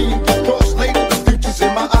 fuck with me and get crossed later. The future's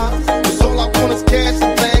in my eyes. Cause all I want is cash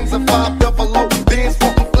and things. I'm 5 double O, dance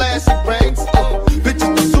for them flashy rings.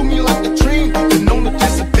 Bitches pursue me like a dream. And known to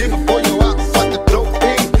disappear before your eyes like a dope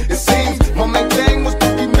fiend. It seems my main thing was to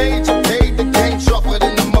be major. Paid the game sharper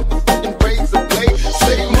than the motherfucking razor blade.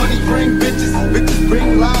 Say money bring bitches, bitches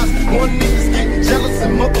bring lies. One nigga's getting jealous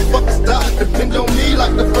and motherfuckers die. Depend on me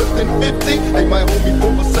like the first and 50. They might hold me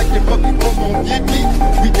for a second, but they won't get me.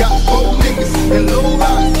 We got 4 niggas and low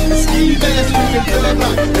riders and ski masks in the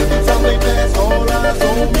night. Every time they pass, all eyes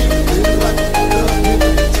on me. Live like a thug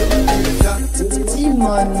nigga till the day I die.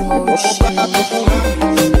 Demon motion.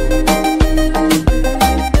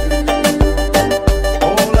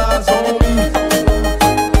 All eyes on me.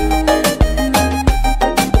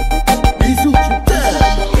 Bisous, tu t'aimes.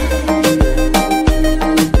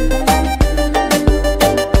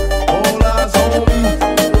 All eyes on me.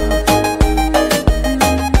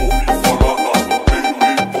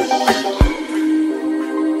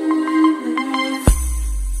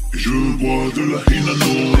 Je bois de la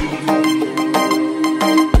Hinano.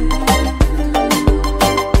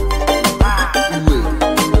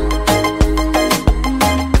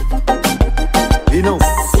 You know,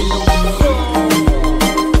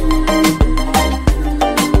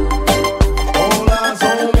 all eyes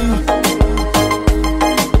on me.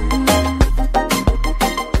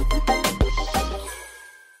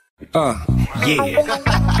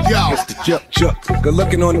 Yo, Chuck, good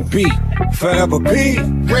looking on the beat. Forever P.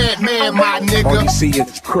 Red man, my All nigga. you see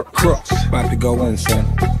is crooks. About to go in, son.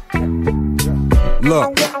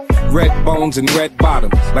 Look. Red bones and red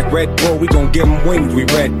bottoms. Like Red Bull, we gon' give them wings, we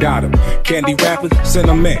red dot them. Candy rappers,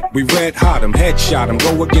 sentiment, we red hot them. Headshot them,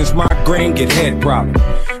 go against my grain, get head problem.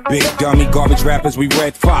 Big dummy garbage rappers, we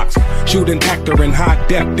red fox. Shoot an actor in high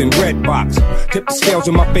depth in red box. Tip the scales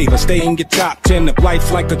in my favor, stay in your top 10. If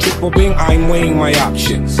life's like a triple beam, I'm weighing my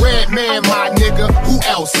options. Red man, my nigga. Who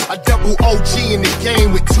else? A double OG in the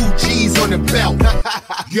game with 2 G's on the belt.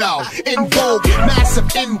 Yo, in vogue, massive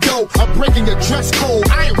indo. I'm breaking your dress code.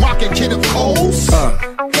 I ain't rocking Kid of Coles.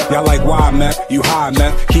 Y'all like why, man? You high,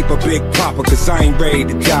 man? Keep a big popper, cause I ain't ready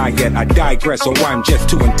to die yet. I digress, or I'm just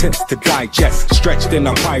too intense to digest. Stretched in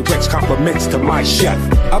a Pyrex, compliments to my chef.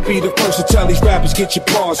 I'll be the first to tell these rappers, get your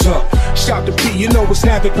paws up. Shout to P, you know what's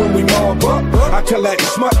havoc when we mob up. I tell that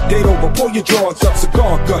smut, date over, pull your drawers up.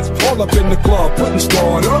 Cigar guts, all up in the club, putting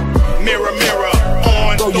squad up. Mirror, mirror,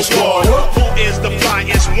 on throw the your squad wall. up. Who is the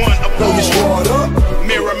flyest one of Throw all? your squad up.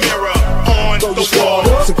 Mirror, mirror, on Throw the your squad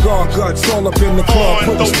wall. up. Cigar guts, all up in the club, On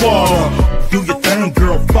putting the squad wall. up. Do your thing,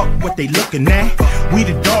 girl, fuck what they looking at. We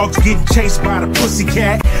the dogs getting chased by the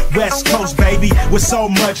pussycat. West Coast, baby, with so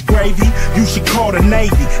much gravy. You should call the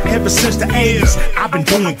Navy. Ever since the 80s, I've been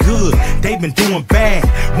doing good, they been doing bad.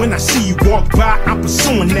 When I see you walk by, I'm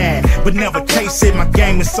pursuing that, but never chase it. My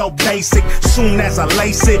game is so basic. Soon as I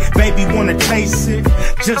lace it, baby wanna taste it.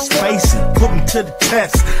 Just face it, put me to the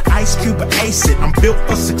test. Ice Cube or ace it, I'm built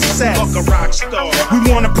for success. Fuck a rock star.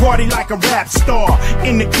 We wanna party like a rap star.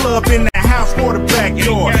 In the club, in the house, or the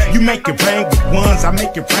backyard. You make it rain with ones, I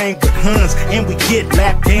make it rain with huns. And we get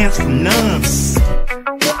lap dance from nuns.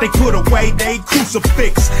 They put away they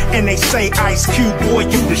crucifix and they say, Ice Cube, boy,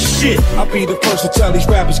 you the shit. I'll be the first to tell these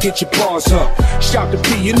rappers, get your paws up. Shout to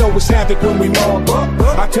P, you know what's havoc when we mob up.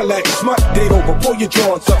 I tell that smut, date over, pull your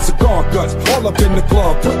drawers up. Cigar guts, all up in the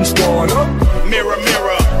club, putting squad up. Mirror,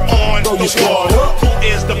 mirror, on Throw the your squad wall. up. Who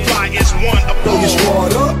is the flyest one of Throw all? your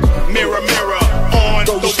squad up. Mirror, mirror, on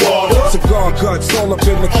Throw the your squad wall. up. Cigar guts, all up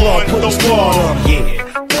in the club, On putting the squad wall. up.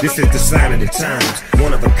 Yeah, this is the sign of the times,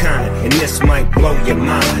 one of a kind, and this might blow your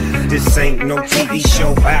mind. This ain't no TV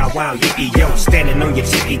show, bow wow, yippee yo, standing on your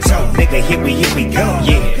tippy toe, nigga, here we go.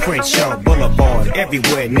 Yeah, Crenshaw Boulevard,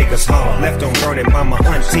 everywhere niggas hard, left on burning by my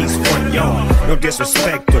auntie's front yard. No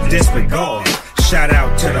disrespect or disregard. Shout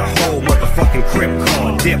out to the whole motherfucking crib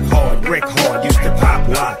car. Dip hard, brick hard, used to pop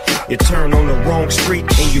lock. You turn on the wrong street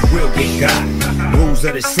and you will get got. Rules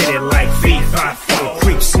of the city like V54.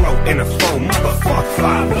 Creep slow in a foe, motherfuck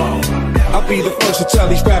 5-0. I'll be the first to tell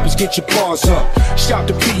these rappers, get your paws up. Shout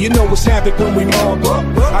to P, you know what's havoc when we mob up.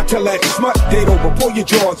 I tell that smut, date over, pull your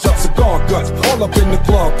drawers up. Cigar guts, all up in the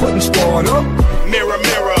club, putting squad up. Mirror,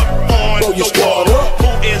 mirror, on Throw your the squad wall. up.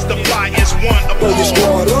 Who is the flyest one of Throw your all?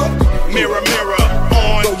 squad up. Mirror, mirror,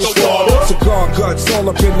 on Throw your the squad wall. up. Cigar guts, all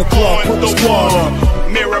up in the club, On putting the squad wall.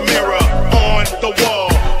 up. Mirror, mirror, on the wall.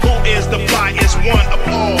 Who is the flyest one of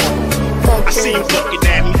all? I see you looking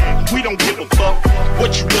at me. We don't give a fuck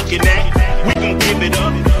what you looking at. We gon' give it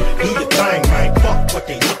up. Do your thing, man, fuck what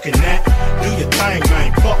they looking at. Do your thing,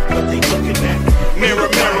 man, fuck what they looking at. Mirror,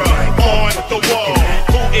 mirror, on the wall.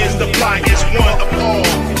 Who is the flyest one of all?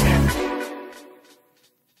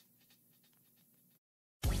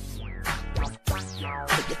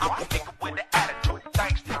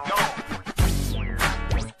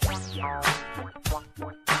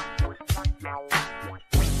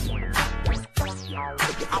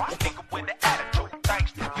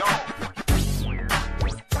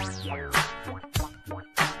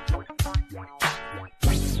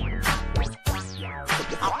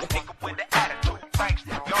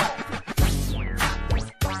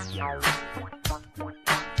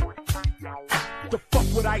 The fuck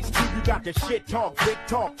with Ice Cube, you got the shit talk, big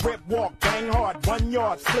talk, rip walk, bang hard, 1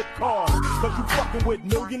 yard, slip cars. Cause you fucking with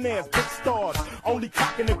millionaires, big stars. Only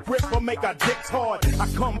cocking the grip will make our dicks hard. I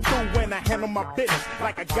come through when I handle my business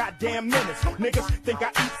like a goddamn menace. Niggas think I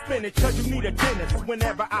eat spinach cause you need a dentist.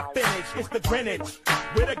 Whenever I finish, it's the Greenwich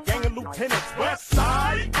with a gang of lieutenants. West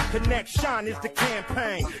Side Connection is the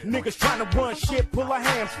campaign. Niggas trying to run shit, pull a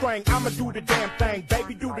hamstring. I'ma do the damn thing,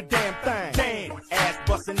 baby, do the damn thing. Damn, ass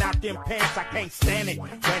busting out them pants, I can't stand it.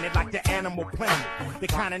 Ran it like the Animal Planet. The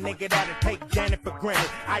kind of nigga that'll take Janet for granted.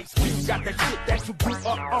 Ice Cube got the shit that you blew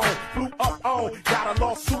up on. Got a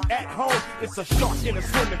lawsuit at home. It's a shark in a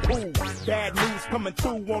swimming pool. Bad news coming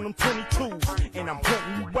through on them 22s, and I'm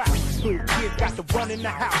putting you out. Little kids got the run in the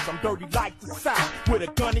house. I'm dirty like the South with a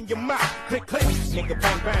gun in your mouth. Click click, nigga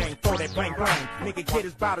bang bang, throw that bang bang. Nigga get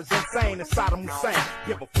his about as insane as Saddam Hussein.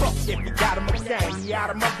 Give a fuck if you got him a gang. He out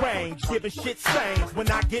of my range, giving shit stains when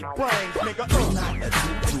I get brains, nigga. Do not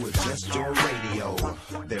attempt to adjust your radio.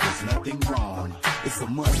 There is nothing wrong. It's a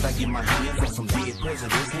must. I get my hands on some dead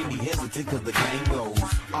presidents. Can't be hesitant cause the game goes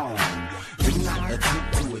on. Do not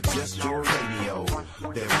attempt to adjust your radio.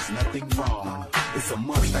 There is nothing wrong. It's a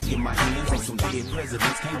must. I get my hands on some dead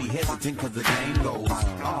presidents. Can't be hesitant cause the game goes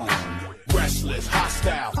on. Restless,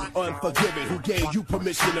 hostile, unforgiving. Who gave you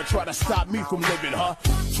permission to try to stop me from living, huh?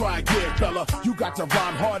 Try again, fella. You got to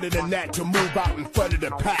rhyme harder than that to move out in front of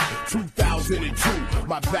the pack. 2002,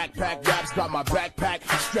 my backpack raps got my backpack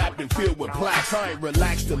strapped and filled with plaques. I ain't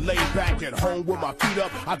relaxed to lay back at home with my feet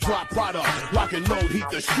up. I drop product, lock and load, heat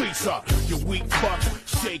the streets up. You weak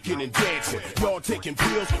fucks, shaking and dancing. Y'all taking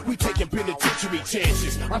pills, we taking penitentiary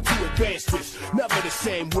chances. I'm too advanced this, never the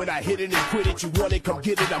same. When I hit it and quit it, you want it, come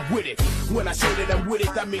get it, I'm with it. When I say that I'm with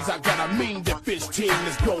it, that means I got a mean defense team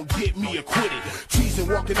that's gonna get me acquitted. Teasing,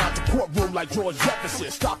 walking out the courtroom like George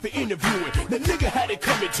Jefferson. Stop the interviewing, the nigga had it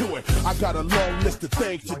coming to it. I got a long list of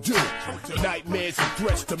things to do, nightmares and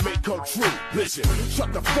threats to make come true. Listen,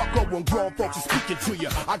 shut the fuck up when grown folks are speaking to you.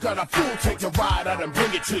 I got a fool take to ride out and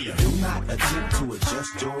bring it to you. Do not attempt to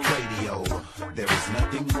adjust your radio. There is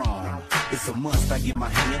nothing wrong. It's a must. I get my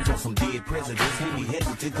hands on some dead presidents. Can't be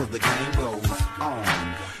hesitant cause the game goes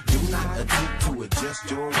on. Do not attempt to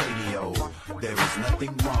adjust your radio. There is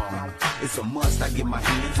nothing wrong. It's a must. I get my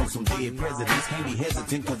hands on some dead presidents. Can't be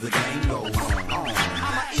hesitant cause the game goes on. I'm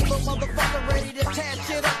an evil motherfucker ready to tear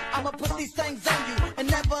shit up. I'ma put these things on you and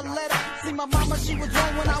never let up. See my mama, she was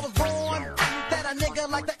wrong when I was born. That a nigga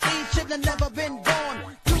like the E shouldn't have never been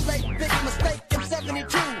born. Too late, big mistake in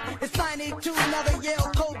 72. It's 92, another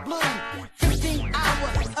Yale cold blue. 15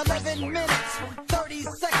 hours, 11 minutes, 30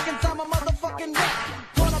 seconds, I'm a motherfucking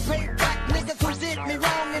rap. Gonna pay back niggas who did me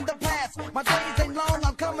wrong in the past. My days ain't long,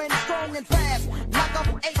 I'm coming strong and fast. Knock off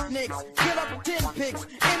 8 nicks, kill up 10 pigs.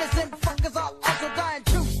 Innocent fuckers are also dying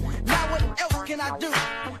too. Now what else can I do?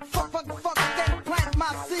 Fuck, then plant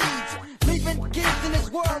my seeds. Leaving kids in this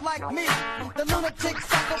world like me. The lunatic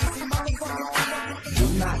psycho, motherfucker. Do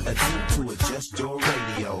not attempt to adjust your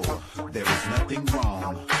radio. There is nothing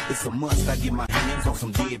wrong. It's a must. I get my hands on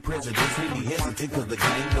some dead presidents. Can't be hesitant cause the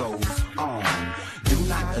game goes on. Do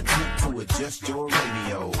not attempt to adjust your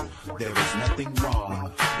radio. There is nothing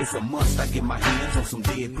wrong. It's a must. I get my hands on some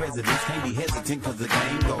dead presidents. Can't be hesitant cause the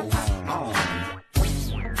game goes on.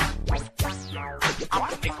 I'm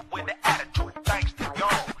a nigga with an attitude, thanks to y'all.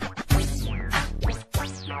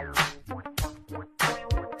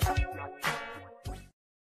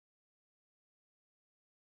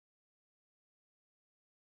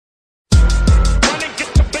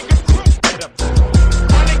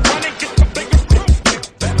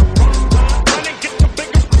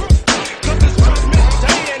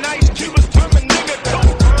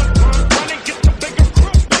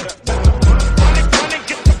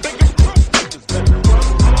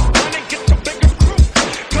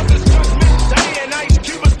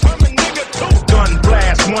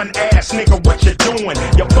 Nigga, what you doing?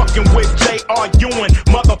 You're fucking with J.R. Ewing,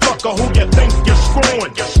 motherfucker, who you think you're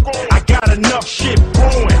screwing? I got enough shit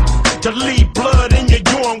brewing to leave blood in your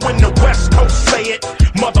urine when the West Coast say it.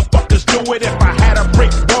 Motherfuckers do it. If I had a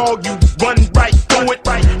brick wall, you run right through it,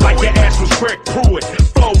 like your ass was Greg Pruitt.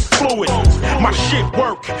 Flow fluid, my shit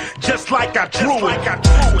work just like I drew it,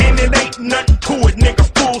 and it ain't nothing to it, nigga.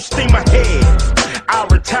 Full steam ahead. I'll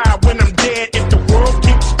retire when I'm dead if the world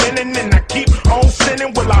keeps spinning and I keep on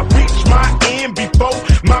sinning. Will I reach my end before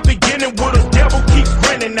my beginning? Will the devil keep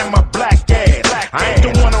grinning at my black ass? I ain't the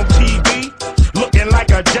one on TV looking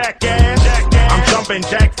like a jackass. I'm jumping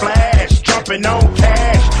Jack Flash, jumping on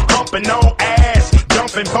cash, humping on ass,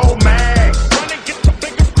 jumping Bo Mags.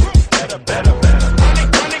 Better.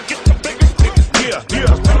 Yeah.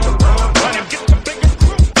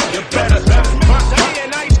 You better.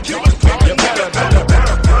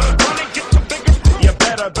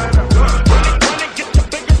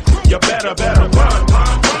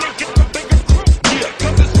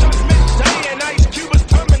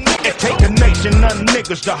 It take a nation of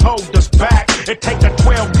niggas to hold us back. It take a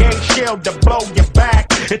 12-gauge shell to blow your back.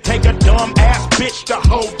 It take a dumb ass bitch to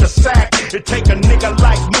hold the sack. It take a nigga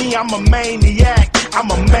like me, I'm a maniac.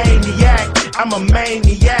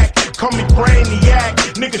 Call me brainiac.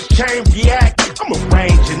 Niggas change react. I'm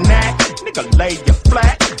arranging that. Nigga lay you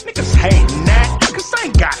flat. Niggas hating that. Cause I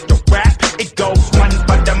ain't got the rap. It goes 1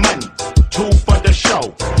 for the money, 2 for the show,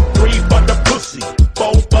 3 for the pussy,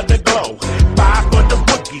 4 for the glow, 5 for the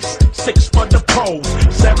rookies, 6 for the pros,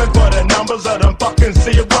 7 for the numbers of them fucking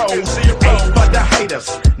zeros, 8 for the haters,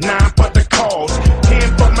 9 for the cause,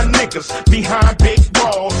 10 for my niggas behind big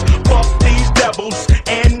walls. Fuck these devils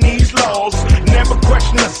and these laws. Never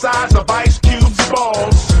question the size of Ice Cube's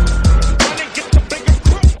balls.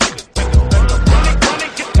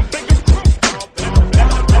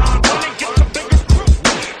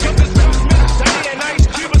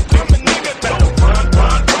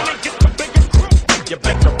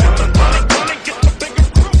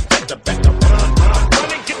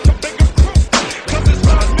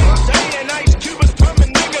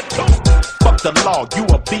 you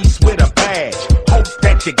a beast with a badge. Hope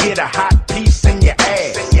that you get a hot piece in your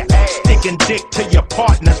ass. Sticking dick to your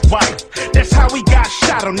partner's wife. That's how he got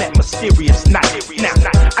shot on that mysterious night. Now,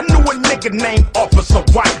 I knew a nigga named Officer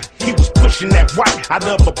White. He was pushing that white. I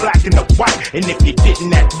love a black and a white. And if you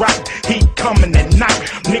didn't act right, he'd coming at night.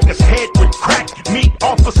 Niggas' head would crack. Meet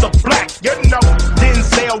Officer Black. You know,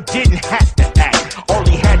 Denzel didn't have to act. All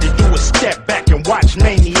he had to do was step back and watch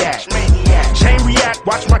Maniac. Chain react,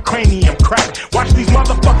 watch my cranium crack. Watch these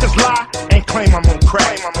motherfuckers lie and claim I'm on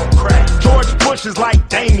crack. George Bush is like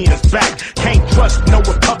Damien's back. Can't trust no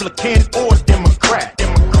Republican or Democrat.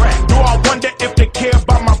 Do I wonder if they care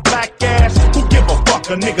about my black ass? Who give a fuck?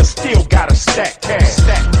 A nigga still got a stack cash.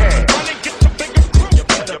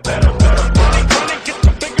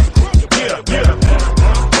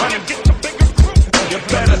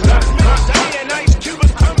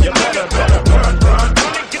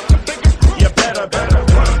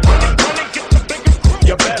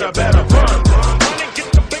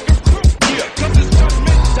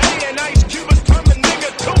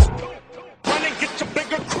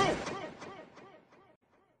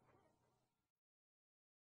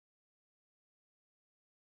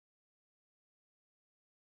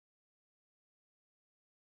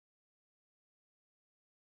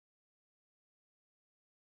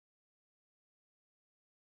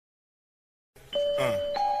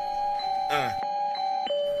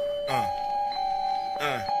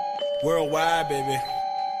 Worldwide, baby.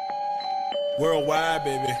 Worldwide,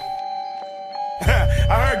 baby.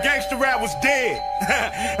 I heard gangster rap was dead.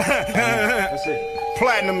 That's it.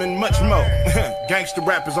 Platinum and much more. Gangster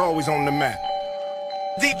rap is always on the map.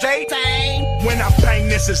 DJ Tang. When I bang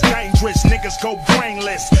this, it's dangerous. Niggas go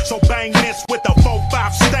brainless. So bang this with a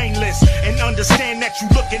 4-5 stainless. And understand that you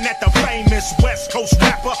looking at the famous West Coast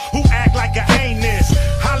rapper who act like a anus.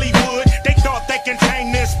 Hollywood, they thought they can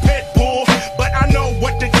tame this pit bull. But I know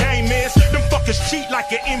what the game is. Them fuckers cheat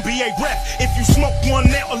like an NBA rep. If you smoke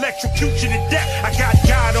one, they'll electrocute you to death. I got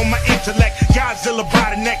God on my intellect. Godzilla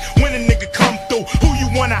by the neck. When a nigga come through, who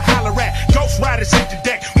you wanna holler at? Ghost Riders hit the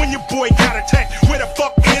deck. When your boy got attacked. Where the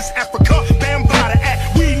fuck is Africa? Bam by the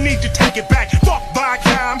act. We need to take it back. Fuck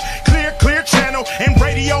Viacom, clear channel, and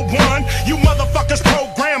Radio 1. You motherfuckers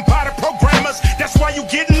programmed by the programmers. That's why you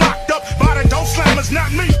getting locked up by the dope slammers,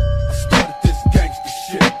 not me. I started this gangster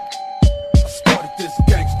shit. I started this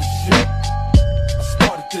gangster shit. I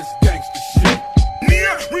started this gangster shit.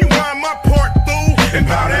 Nia, rewind my part, boo, and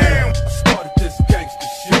bow down. I started this gangster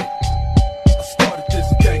shit. I started this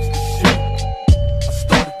gangster shit. I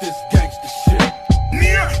started this gangster shit.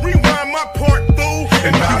 Nia, rewind my part, boo,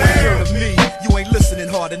 and bow down. To me, you ain't listening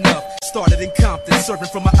hard enough. Started in Compton, serving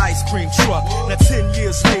from an ice cream truck. Now 10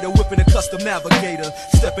 years later, whipping a custom navigator.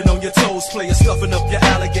 Stepping on your toes, player stuffing up your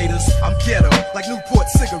alligators. I'm ghetto, like Newport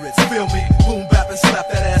cigarettes, feel me? Boom bap and slap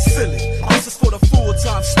that ass silly. This is for the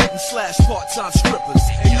full-time student / part-time strippers.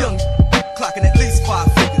 And young clocking at least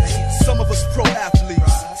 5 figures. Some of us pro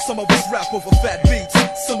athletes, some of us rap over fat beats.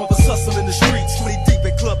 Some of us hustle in the streets, 20 deep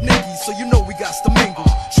at Club Nicky, so you know we got to mingle.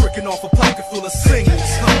 Tricking off a pocket full of singles,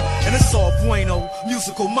 and it's all bueno,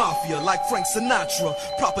 musical mafia like Frank Sinatra.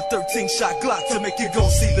 Proper 13-shot Glock to make you go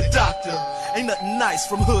see the doctor. Ain't nothing nice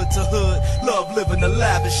from hood to hood, love living a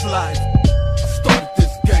lavish life. I started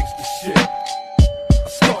this gangster shit. I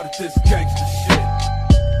started this gangster shit.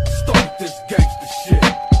 I started this gangster shit.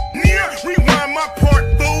 Nia, rewind my part,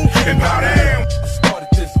 boo, and bow down. I started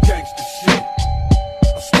this gangster shit.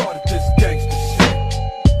 I started this gangster shit.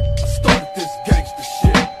 I started this gangster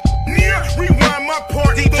shit. Nia, rewind my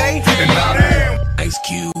part, boo, and bow down. Ice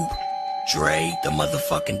Cube, Dre, the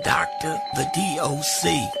motherfucking doctor, the DOC.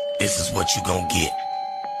 This is what you gon' get.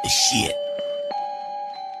 The shit.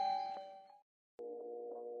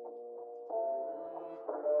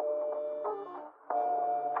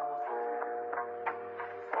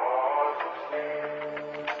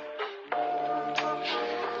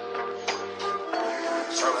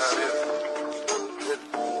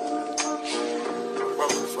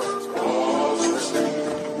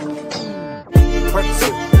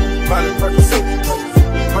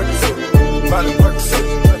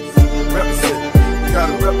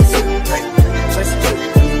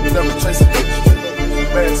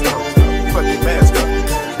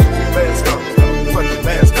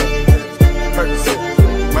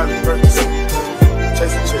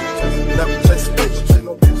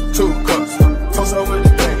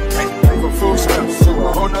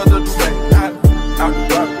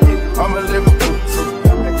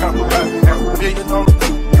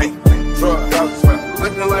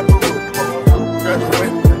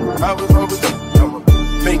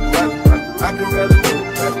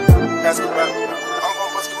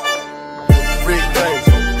 Big thing.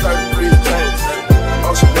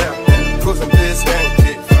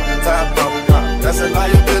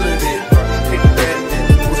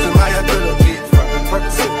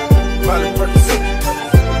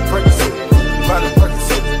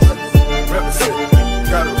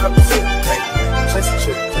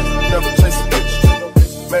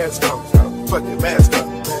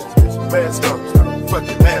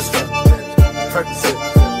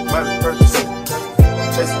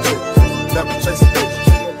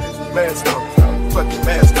 Mask on, fucking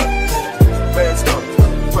mask on. Mask on,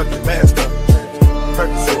 fucking mask on.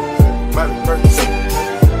 Percocet, Miley Percocet.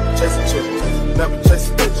 Chasing chicks, never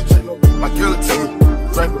chasing bitch. My guillotine,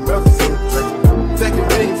 drink with medicine. Taking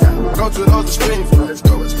beans, go to all the streams. Let's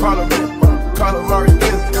go, it's Parliament, Calamari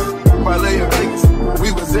Benz. Parlay of niggas,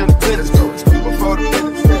 we was in the tennis. Before the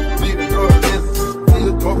minutes, lead the door to business. Lead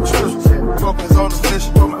the door to business. Focus on the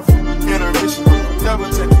mission, on my intermission. Never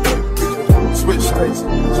take a break. Switch states,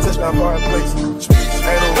 touch my bar in place.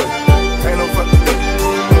 Ain't no way, ain't no fucking way.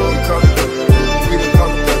 We come to play, we done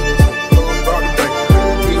come to play.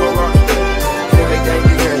 We gon' rock the day. Yeah, they gang,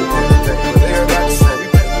 but they're not the same.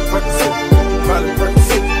 Percocet, Miley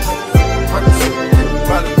Percocet. Percocet,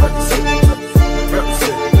 Miley Percocet.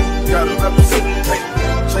 Represent, gotta represent. Hey,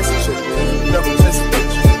 chasing shit, never chasing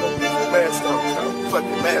bitch. Mask on,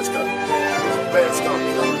 fucking mask on. Mask on,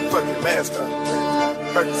 fucking mask on.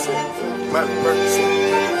 Percocet, Miley Percocet.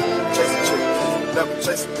 Chasing shit, never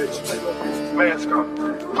chasing bitch. Mask on,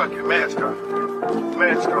 fucking mask on.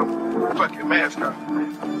 Mask on, fucking mask on.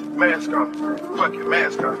 Mask on, fucking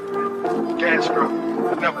mask on. Gas stroke,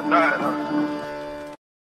 never died on.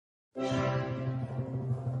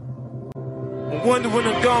 Wonder when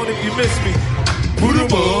I'm gone if you miss me. Put 'em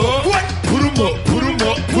up. What? Put 'em up, put 'em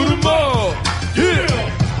up, put 'em up. Yeah.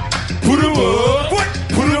 Put 'em up. What?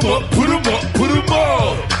 Put 'em up, put 'em up, put 'em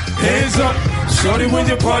up. Hands up. Shorty, when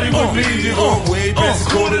you party with me, you gon' way past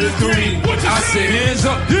quarter to 3. I say hands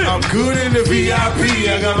up. Yeah. I'm good in the VIP.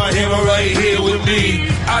 I got my hammer right here with me.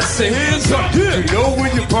 I say hands up. Yeah. You know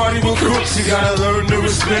when you party with crooks, you gotta learn to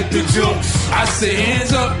respect the jokes. I say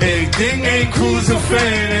hands up. Everything ain't cool as a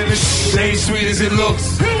fan, and the shit ain't sweet as it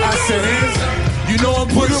looks. I say hands up. You know I'm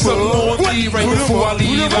putting something on me right before I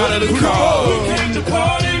leave out of the car. We came to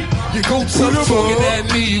party. You go tough talking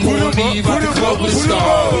at me. You won't leave out the club with a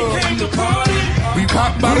star. We came to party. We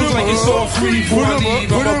pop bottles like it's all free. Before I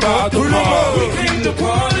leave, I'm about to bar. We came to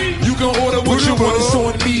party. You can order what you want, it's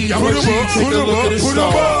on me. I'm a G, take a look at the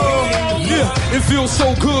star. Yeah, it feels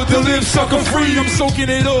so good to live sucker free. I'm soaking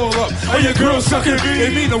it all up. And your girl sucking me.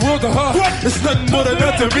 It mean the world to her. It's nothing more than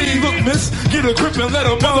that to me. Look, miss, get a grip and let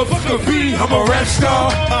a motherfucker be. I'm a rap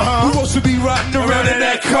star. Who wants to be riding around in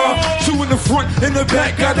that car? 2 in the front, in the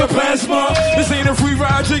back, got the plasma. This ain't a free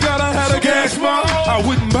ride, you gotta have a gas ma. I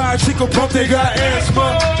wouldn't buy a chick a pump, they got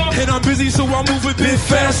asthma. And I'm busy, so I move a bit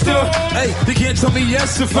faster. Hey, they can't tell me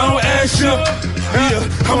yes if I don't ask you. Yeah,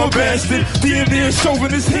 I'm a bastard. Damn near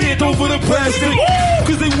shoving his hand over the plastic.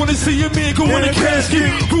 Cause they wanna see your man go in a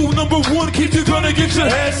casket. Rule number 1, keep you gonna get your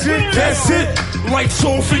ass hit. That's it. Lights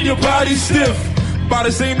off and your body stiff. By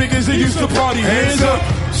the same niggas that used to party. Hands up.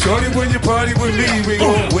 Shorty, when you party with me, we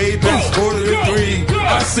gon' way past quarter to 3.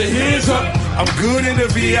 I say hands up. I'm good in the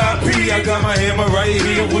VIP. I got my hammer right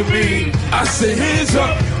here with me. I say hands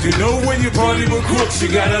up. You know when you party with crooks, you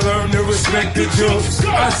gotta learn to respect the jokes.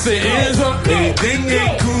 I say hands up. Anything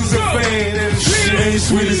ain't cool as a fan, and shit ain't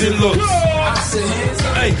sweet as it looks. I say hands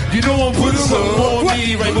up. Hey, you know I'm putting something on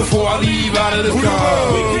me right before I leave out of the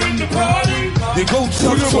car. We came to party. You go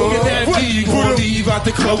tough talking at me, you gon' leave out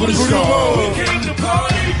the club with a star. We came to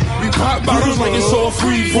party. We pop bottles like it's all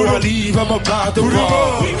free. Before I leave, I'm about to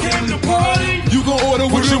bar. We came to party. You gon' order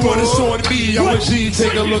what you want, it's on me. I'm a G,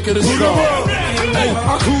 take a look at the star. Hey,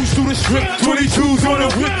 I cruise through the strip, 22s on the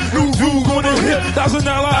whip, new view on the hip, $1,000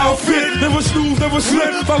 outfit. Never snooze, never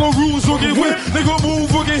slip, follow rules or get whipped. Nigga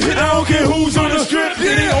move or get hit, I don't care who's on the strip.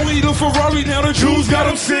 Yeah, they only the Ferrari, now the Jews got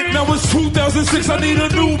them sick. Now it's 2006, I need a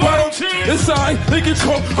new bottle. It's alright, they can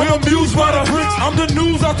talk, I'm amused by the bricks. I'm the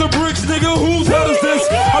news out the bricks, nigga, whose hell is this?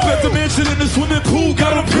 I bet the mansion in the swimming pool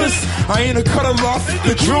got them pissed. I ain't a cutter off,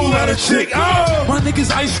 the drill out a chick. Oh, my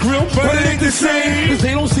niggas ice grill, but it ain't the same. Cause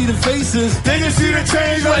they don't see the faces, they can see the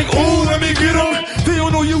change. Like, ooh, let me get them. They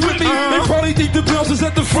don't know you with me, they probably think the bounce is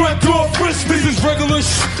at the front door. Frisk, this is regular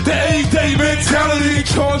the everyday mentality.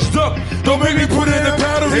 Charged up, don't make me put in the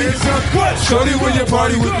battery. What? Shorty, when you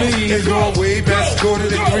party with me, it's going way past quarter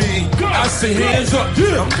to 3. I say hands up,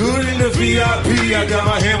 I'm good in the VIP. I got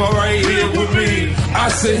my hammer right here with me. I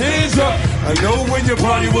say hands up. I know when you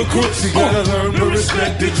party with crooks, you gotta learn to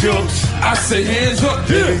respect the jokes. I say hands up,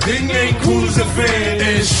 everything ain't cool as a fan,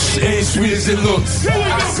 and shit ain't sweet as it looks.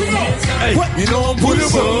 I say hands up. Hey, you know I'm putting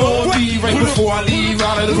something on me right before I leave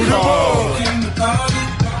out of the car.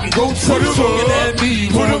 You go tough talking at me,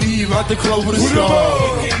 you wanna leave out the club with a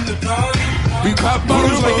star. We pop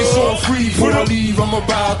bottles like it's all free. Before I leave, I'm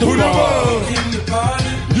about to bar.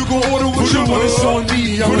 You gon' order what you want, it's on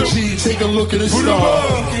me. I'm a G, take a look at the star.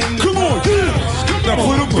 Come on, yeah. Now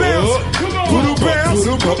put them bounce, put them bounce,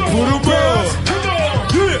 put them up, put them bounce.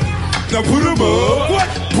 Yeah. Now put them up,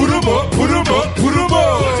 put them up, put them up, put them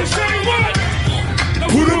up.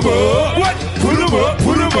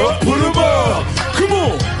 'em up, put 'em up. Come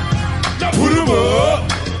on. Now put 'em up,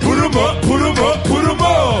 put 'em up, put 'em up, put 'em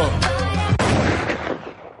up.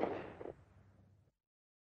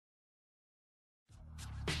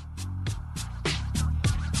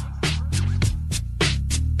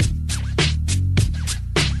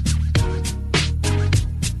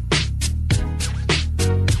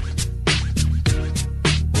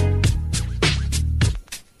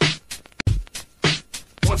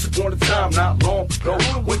 Once upon a time, not long ago,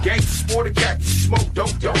 when gangsters sported khakis, smoked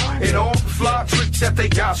dope, yo, and all the fly tricks that they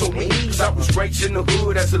got on me. Cause I was raised in the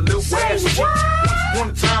hood as a little ass chick. Once upon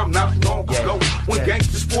a time, not long ago, when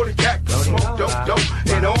gangsters sported khakis, smoked dope,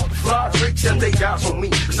 and all the fly tricks that they got on me.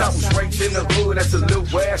 Cause I was raised in the hood as a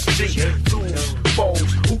little ass chick. Tools, foes,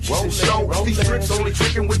 hoochies and shows. These tricks only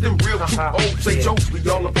tricking with them real cute old say jokes. We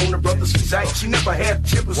all up on the brothers' side. She never had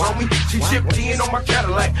chippers on me. She chipped in on my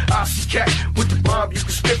Cadillac. I see cat with the bomb. You can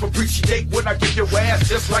skip, appreciate when I give your ass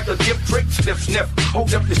just like a gift trick. Sniff, sniff,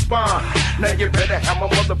 hold up the spine. Now you better have my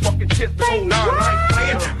motherfucking shit on 9.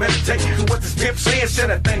 I ain't playing. Meditate to what this pimp saying. Set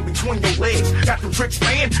that thing between your legs. Got them tricks,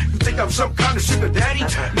 man. You think I'm some kind of sugar daddy?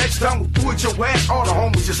 Next time we do it your ass, all the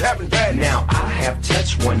homies just having bad. Now I have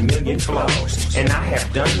touched 1 million flows, and I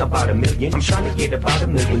have done about 1 million. I'm trying to get about $1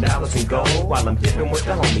 million in gold while I'm dipping with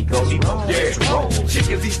the homie Goldie Low. Let's roll.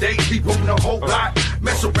 Chickens these days be moving a whole lot.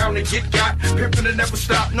 Mess around and get got. Pimpin' and never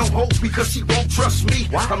stop, no hope because he won't trust me.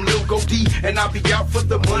 I'm Lil Goldie and I'll be out for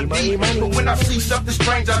the money. But when I see something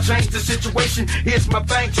strange, I change the situation. Here's my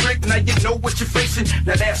bang trick, now you know what you're facing.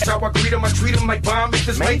 Now that's how I greet him. I treat him like bomb if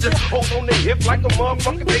it's major. Hold on the hip like a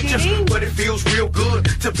motherfucking danger. But it feels real good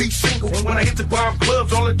to be single. When I hit the bomb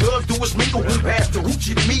clubs, all it does do is mingle. Pass the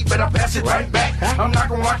hoochie to me, but I pass it right back. I'm not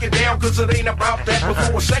gonna lock it down cause it ain't about that. But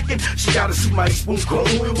for a second, she gotta see my spoon go.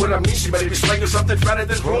 What I mean, she better be slinging something fatter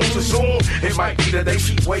than room to soon. It might be the day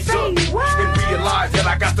she wake up and realize that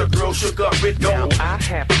I got the girl shook up with gold. Now I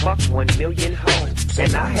have fucked 1 million hoes,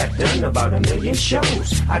 and I have done about 1 million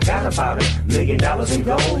shows. I got about $1 million in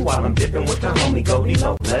gold while I'm dipping with the homie Goldie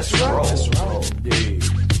Low. Let's roll. Yeah,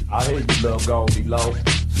 I hear you, little Goldie Low.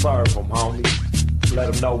 Serve them, homie.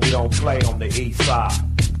 Let them know we don't play on the east side.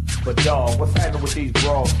 But dawg, what's happening with these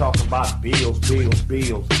bros talking about bills,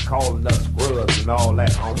 calling us scrubs and all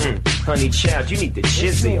that, homie? Honey child, you need to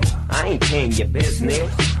chisel. I ain't paying your business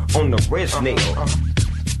on the wrist nail.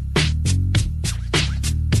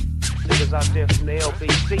 Niggas out there from the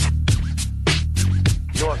LBC,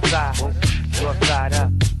 north side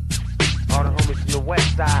up. All the homies from the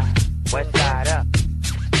west side up.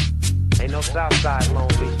 Ain't no south side Long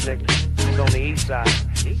Beach, nigga. It's on the east side.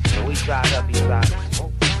 So east side up, east side.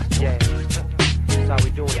 Yeah, that's how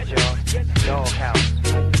we doing it, y'all. Dog house.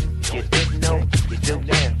 You didn't know, you do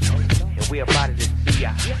now. And we about it in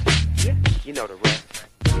B.I.G. You know the rest.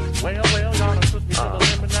 Well, y'all done took me to the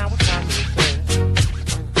limit, now it's time to expand.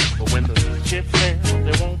 But when the chips land,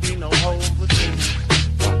 there won't be no holes within.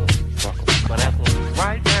 But that's what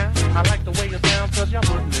right now, I like the way you sound, cause y'all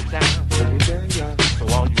putting it down. So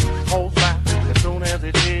all you hoes back, as soon as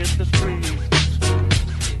it hits the street.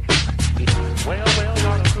 Well, y'all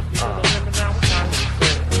done took me to the limit, now it's time to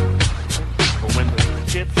expand. But when the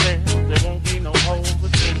chips land, there won't be no holes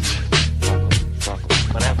within.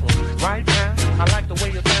 But that's what right now, I like the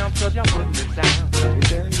way you sound, cause y'all putting it down.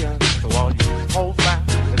 So all you hoes back,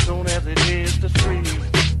 as soon as it hits the street.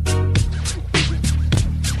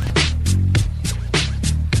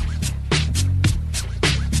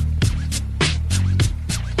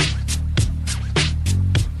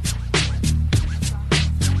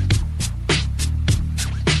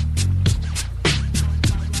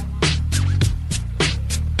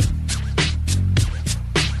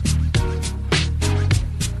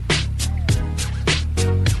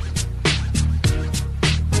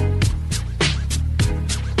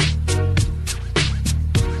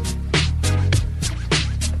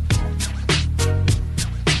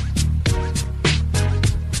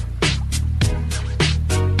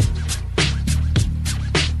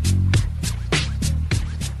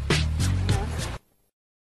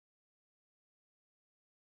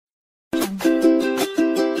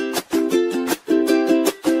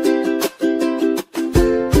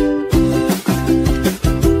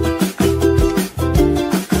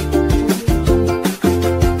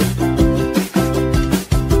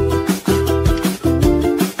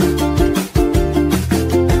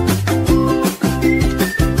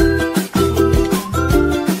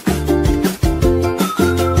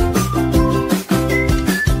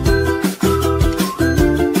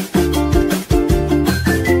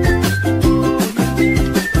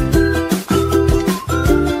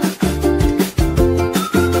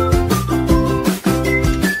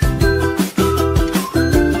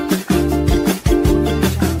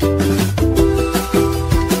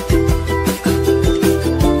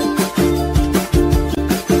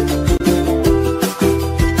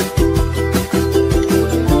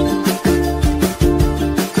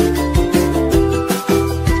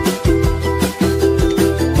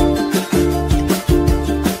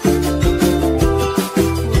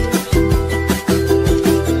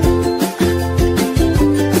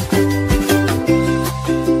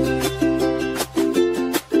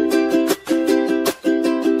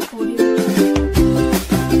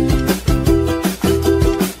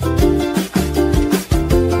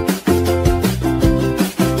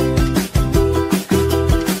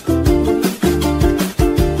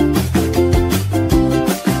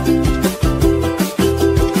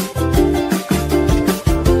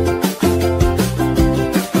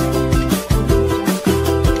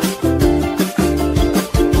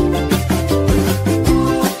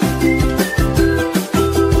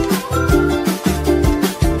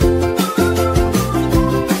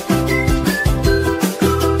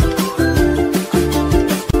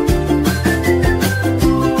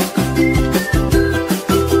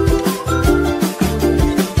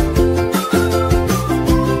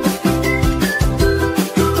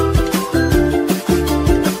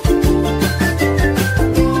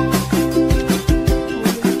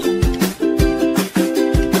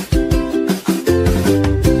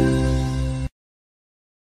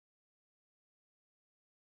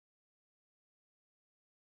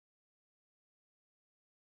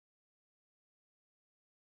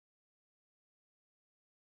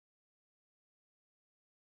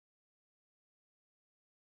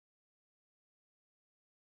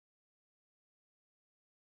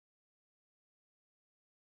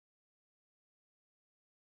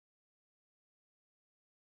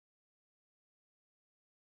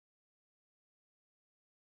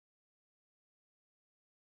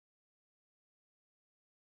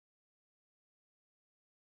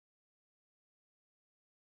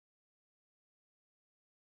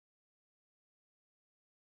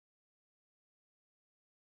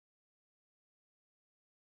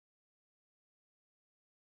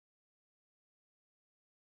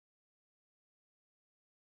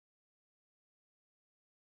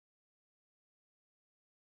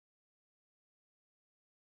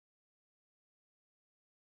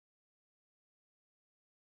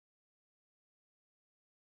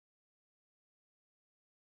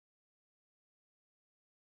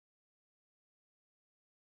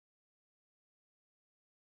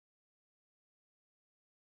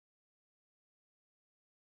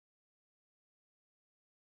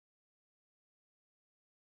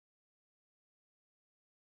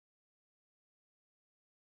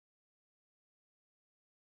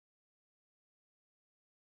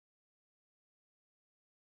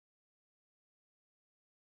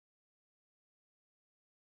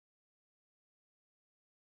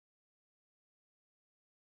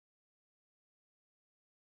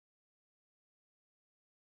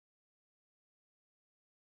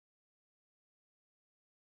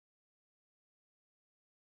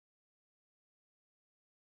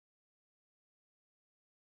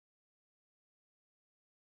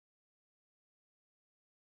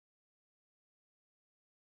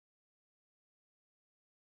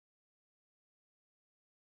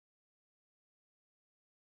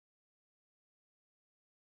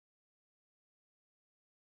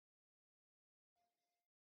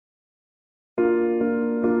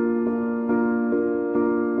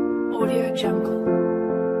 Audio Jungle.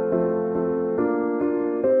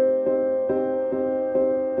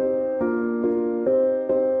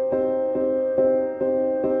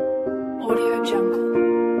 Audio Jungle.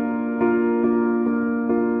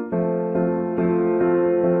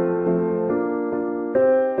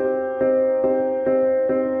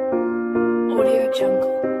 Audio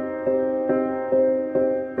Jungle.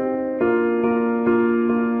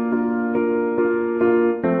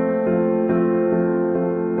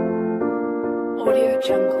 Audio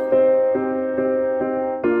Jungle.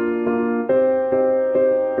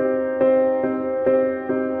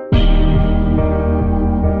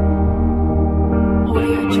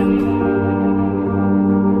 Audio Jungle.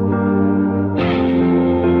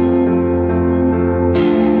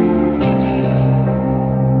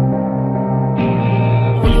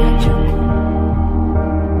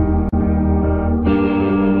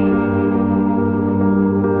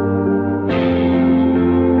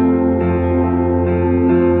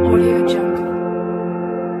 Audio Jungle.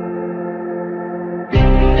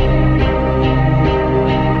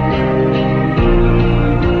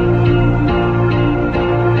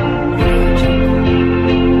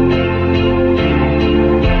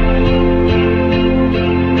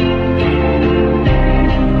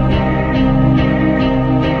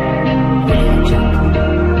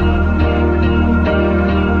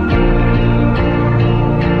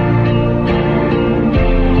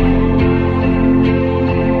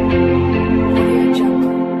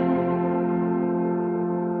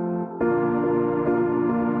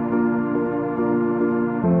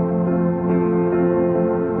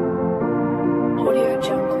 Audio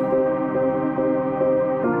Jungle.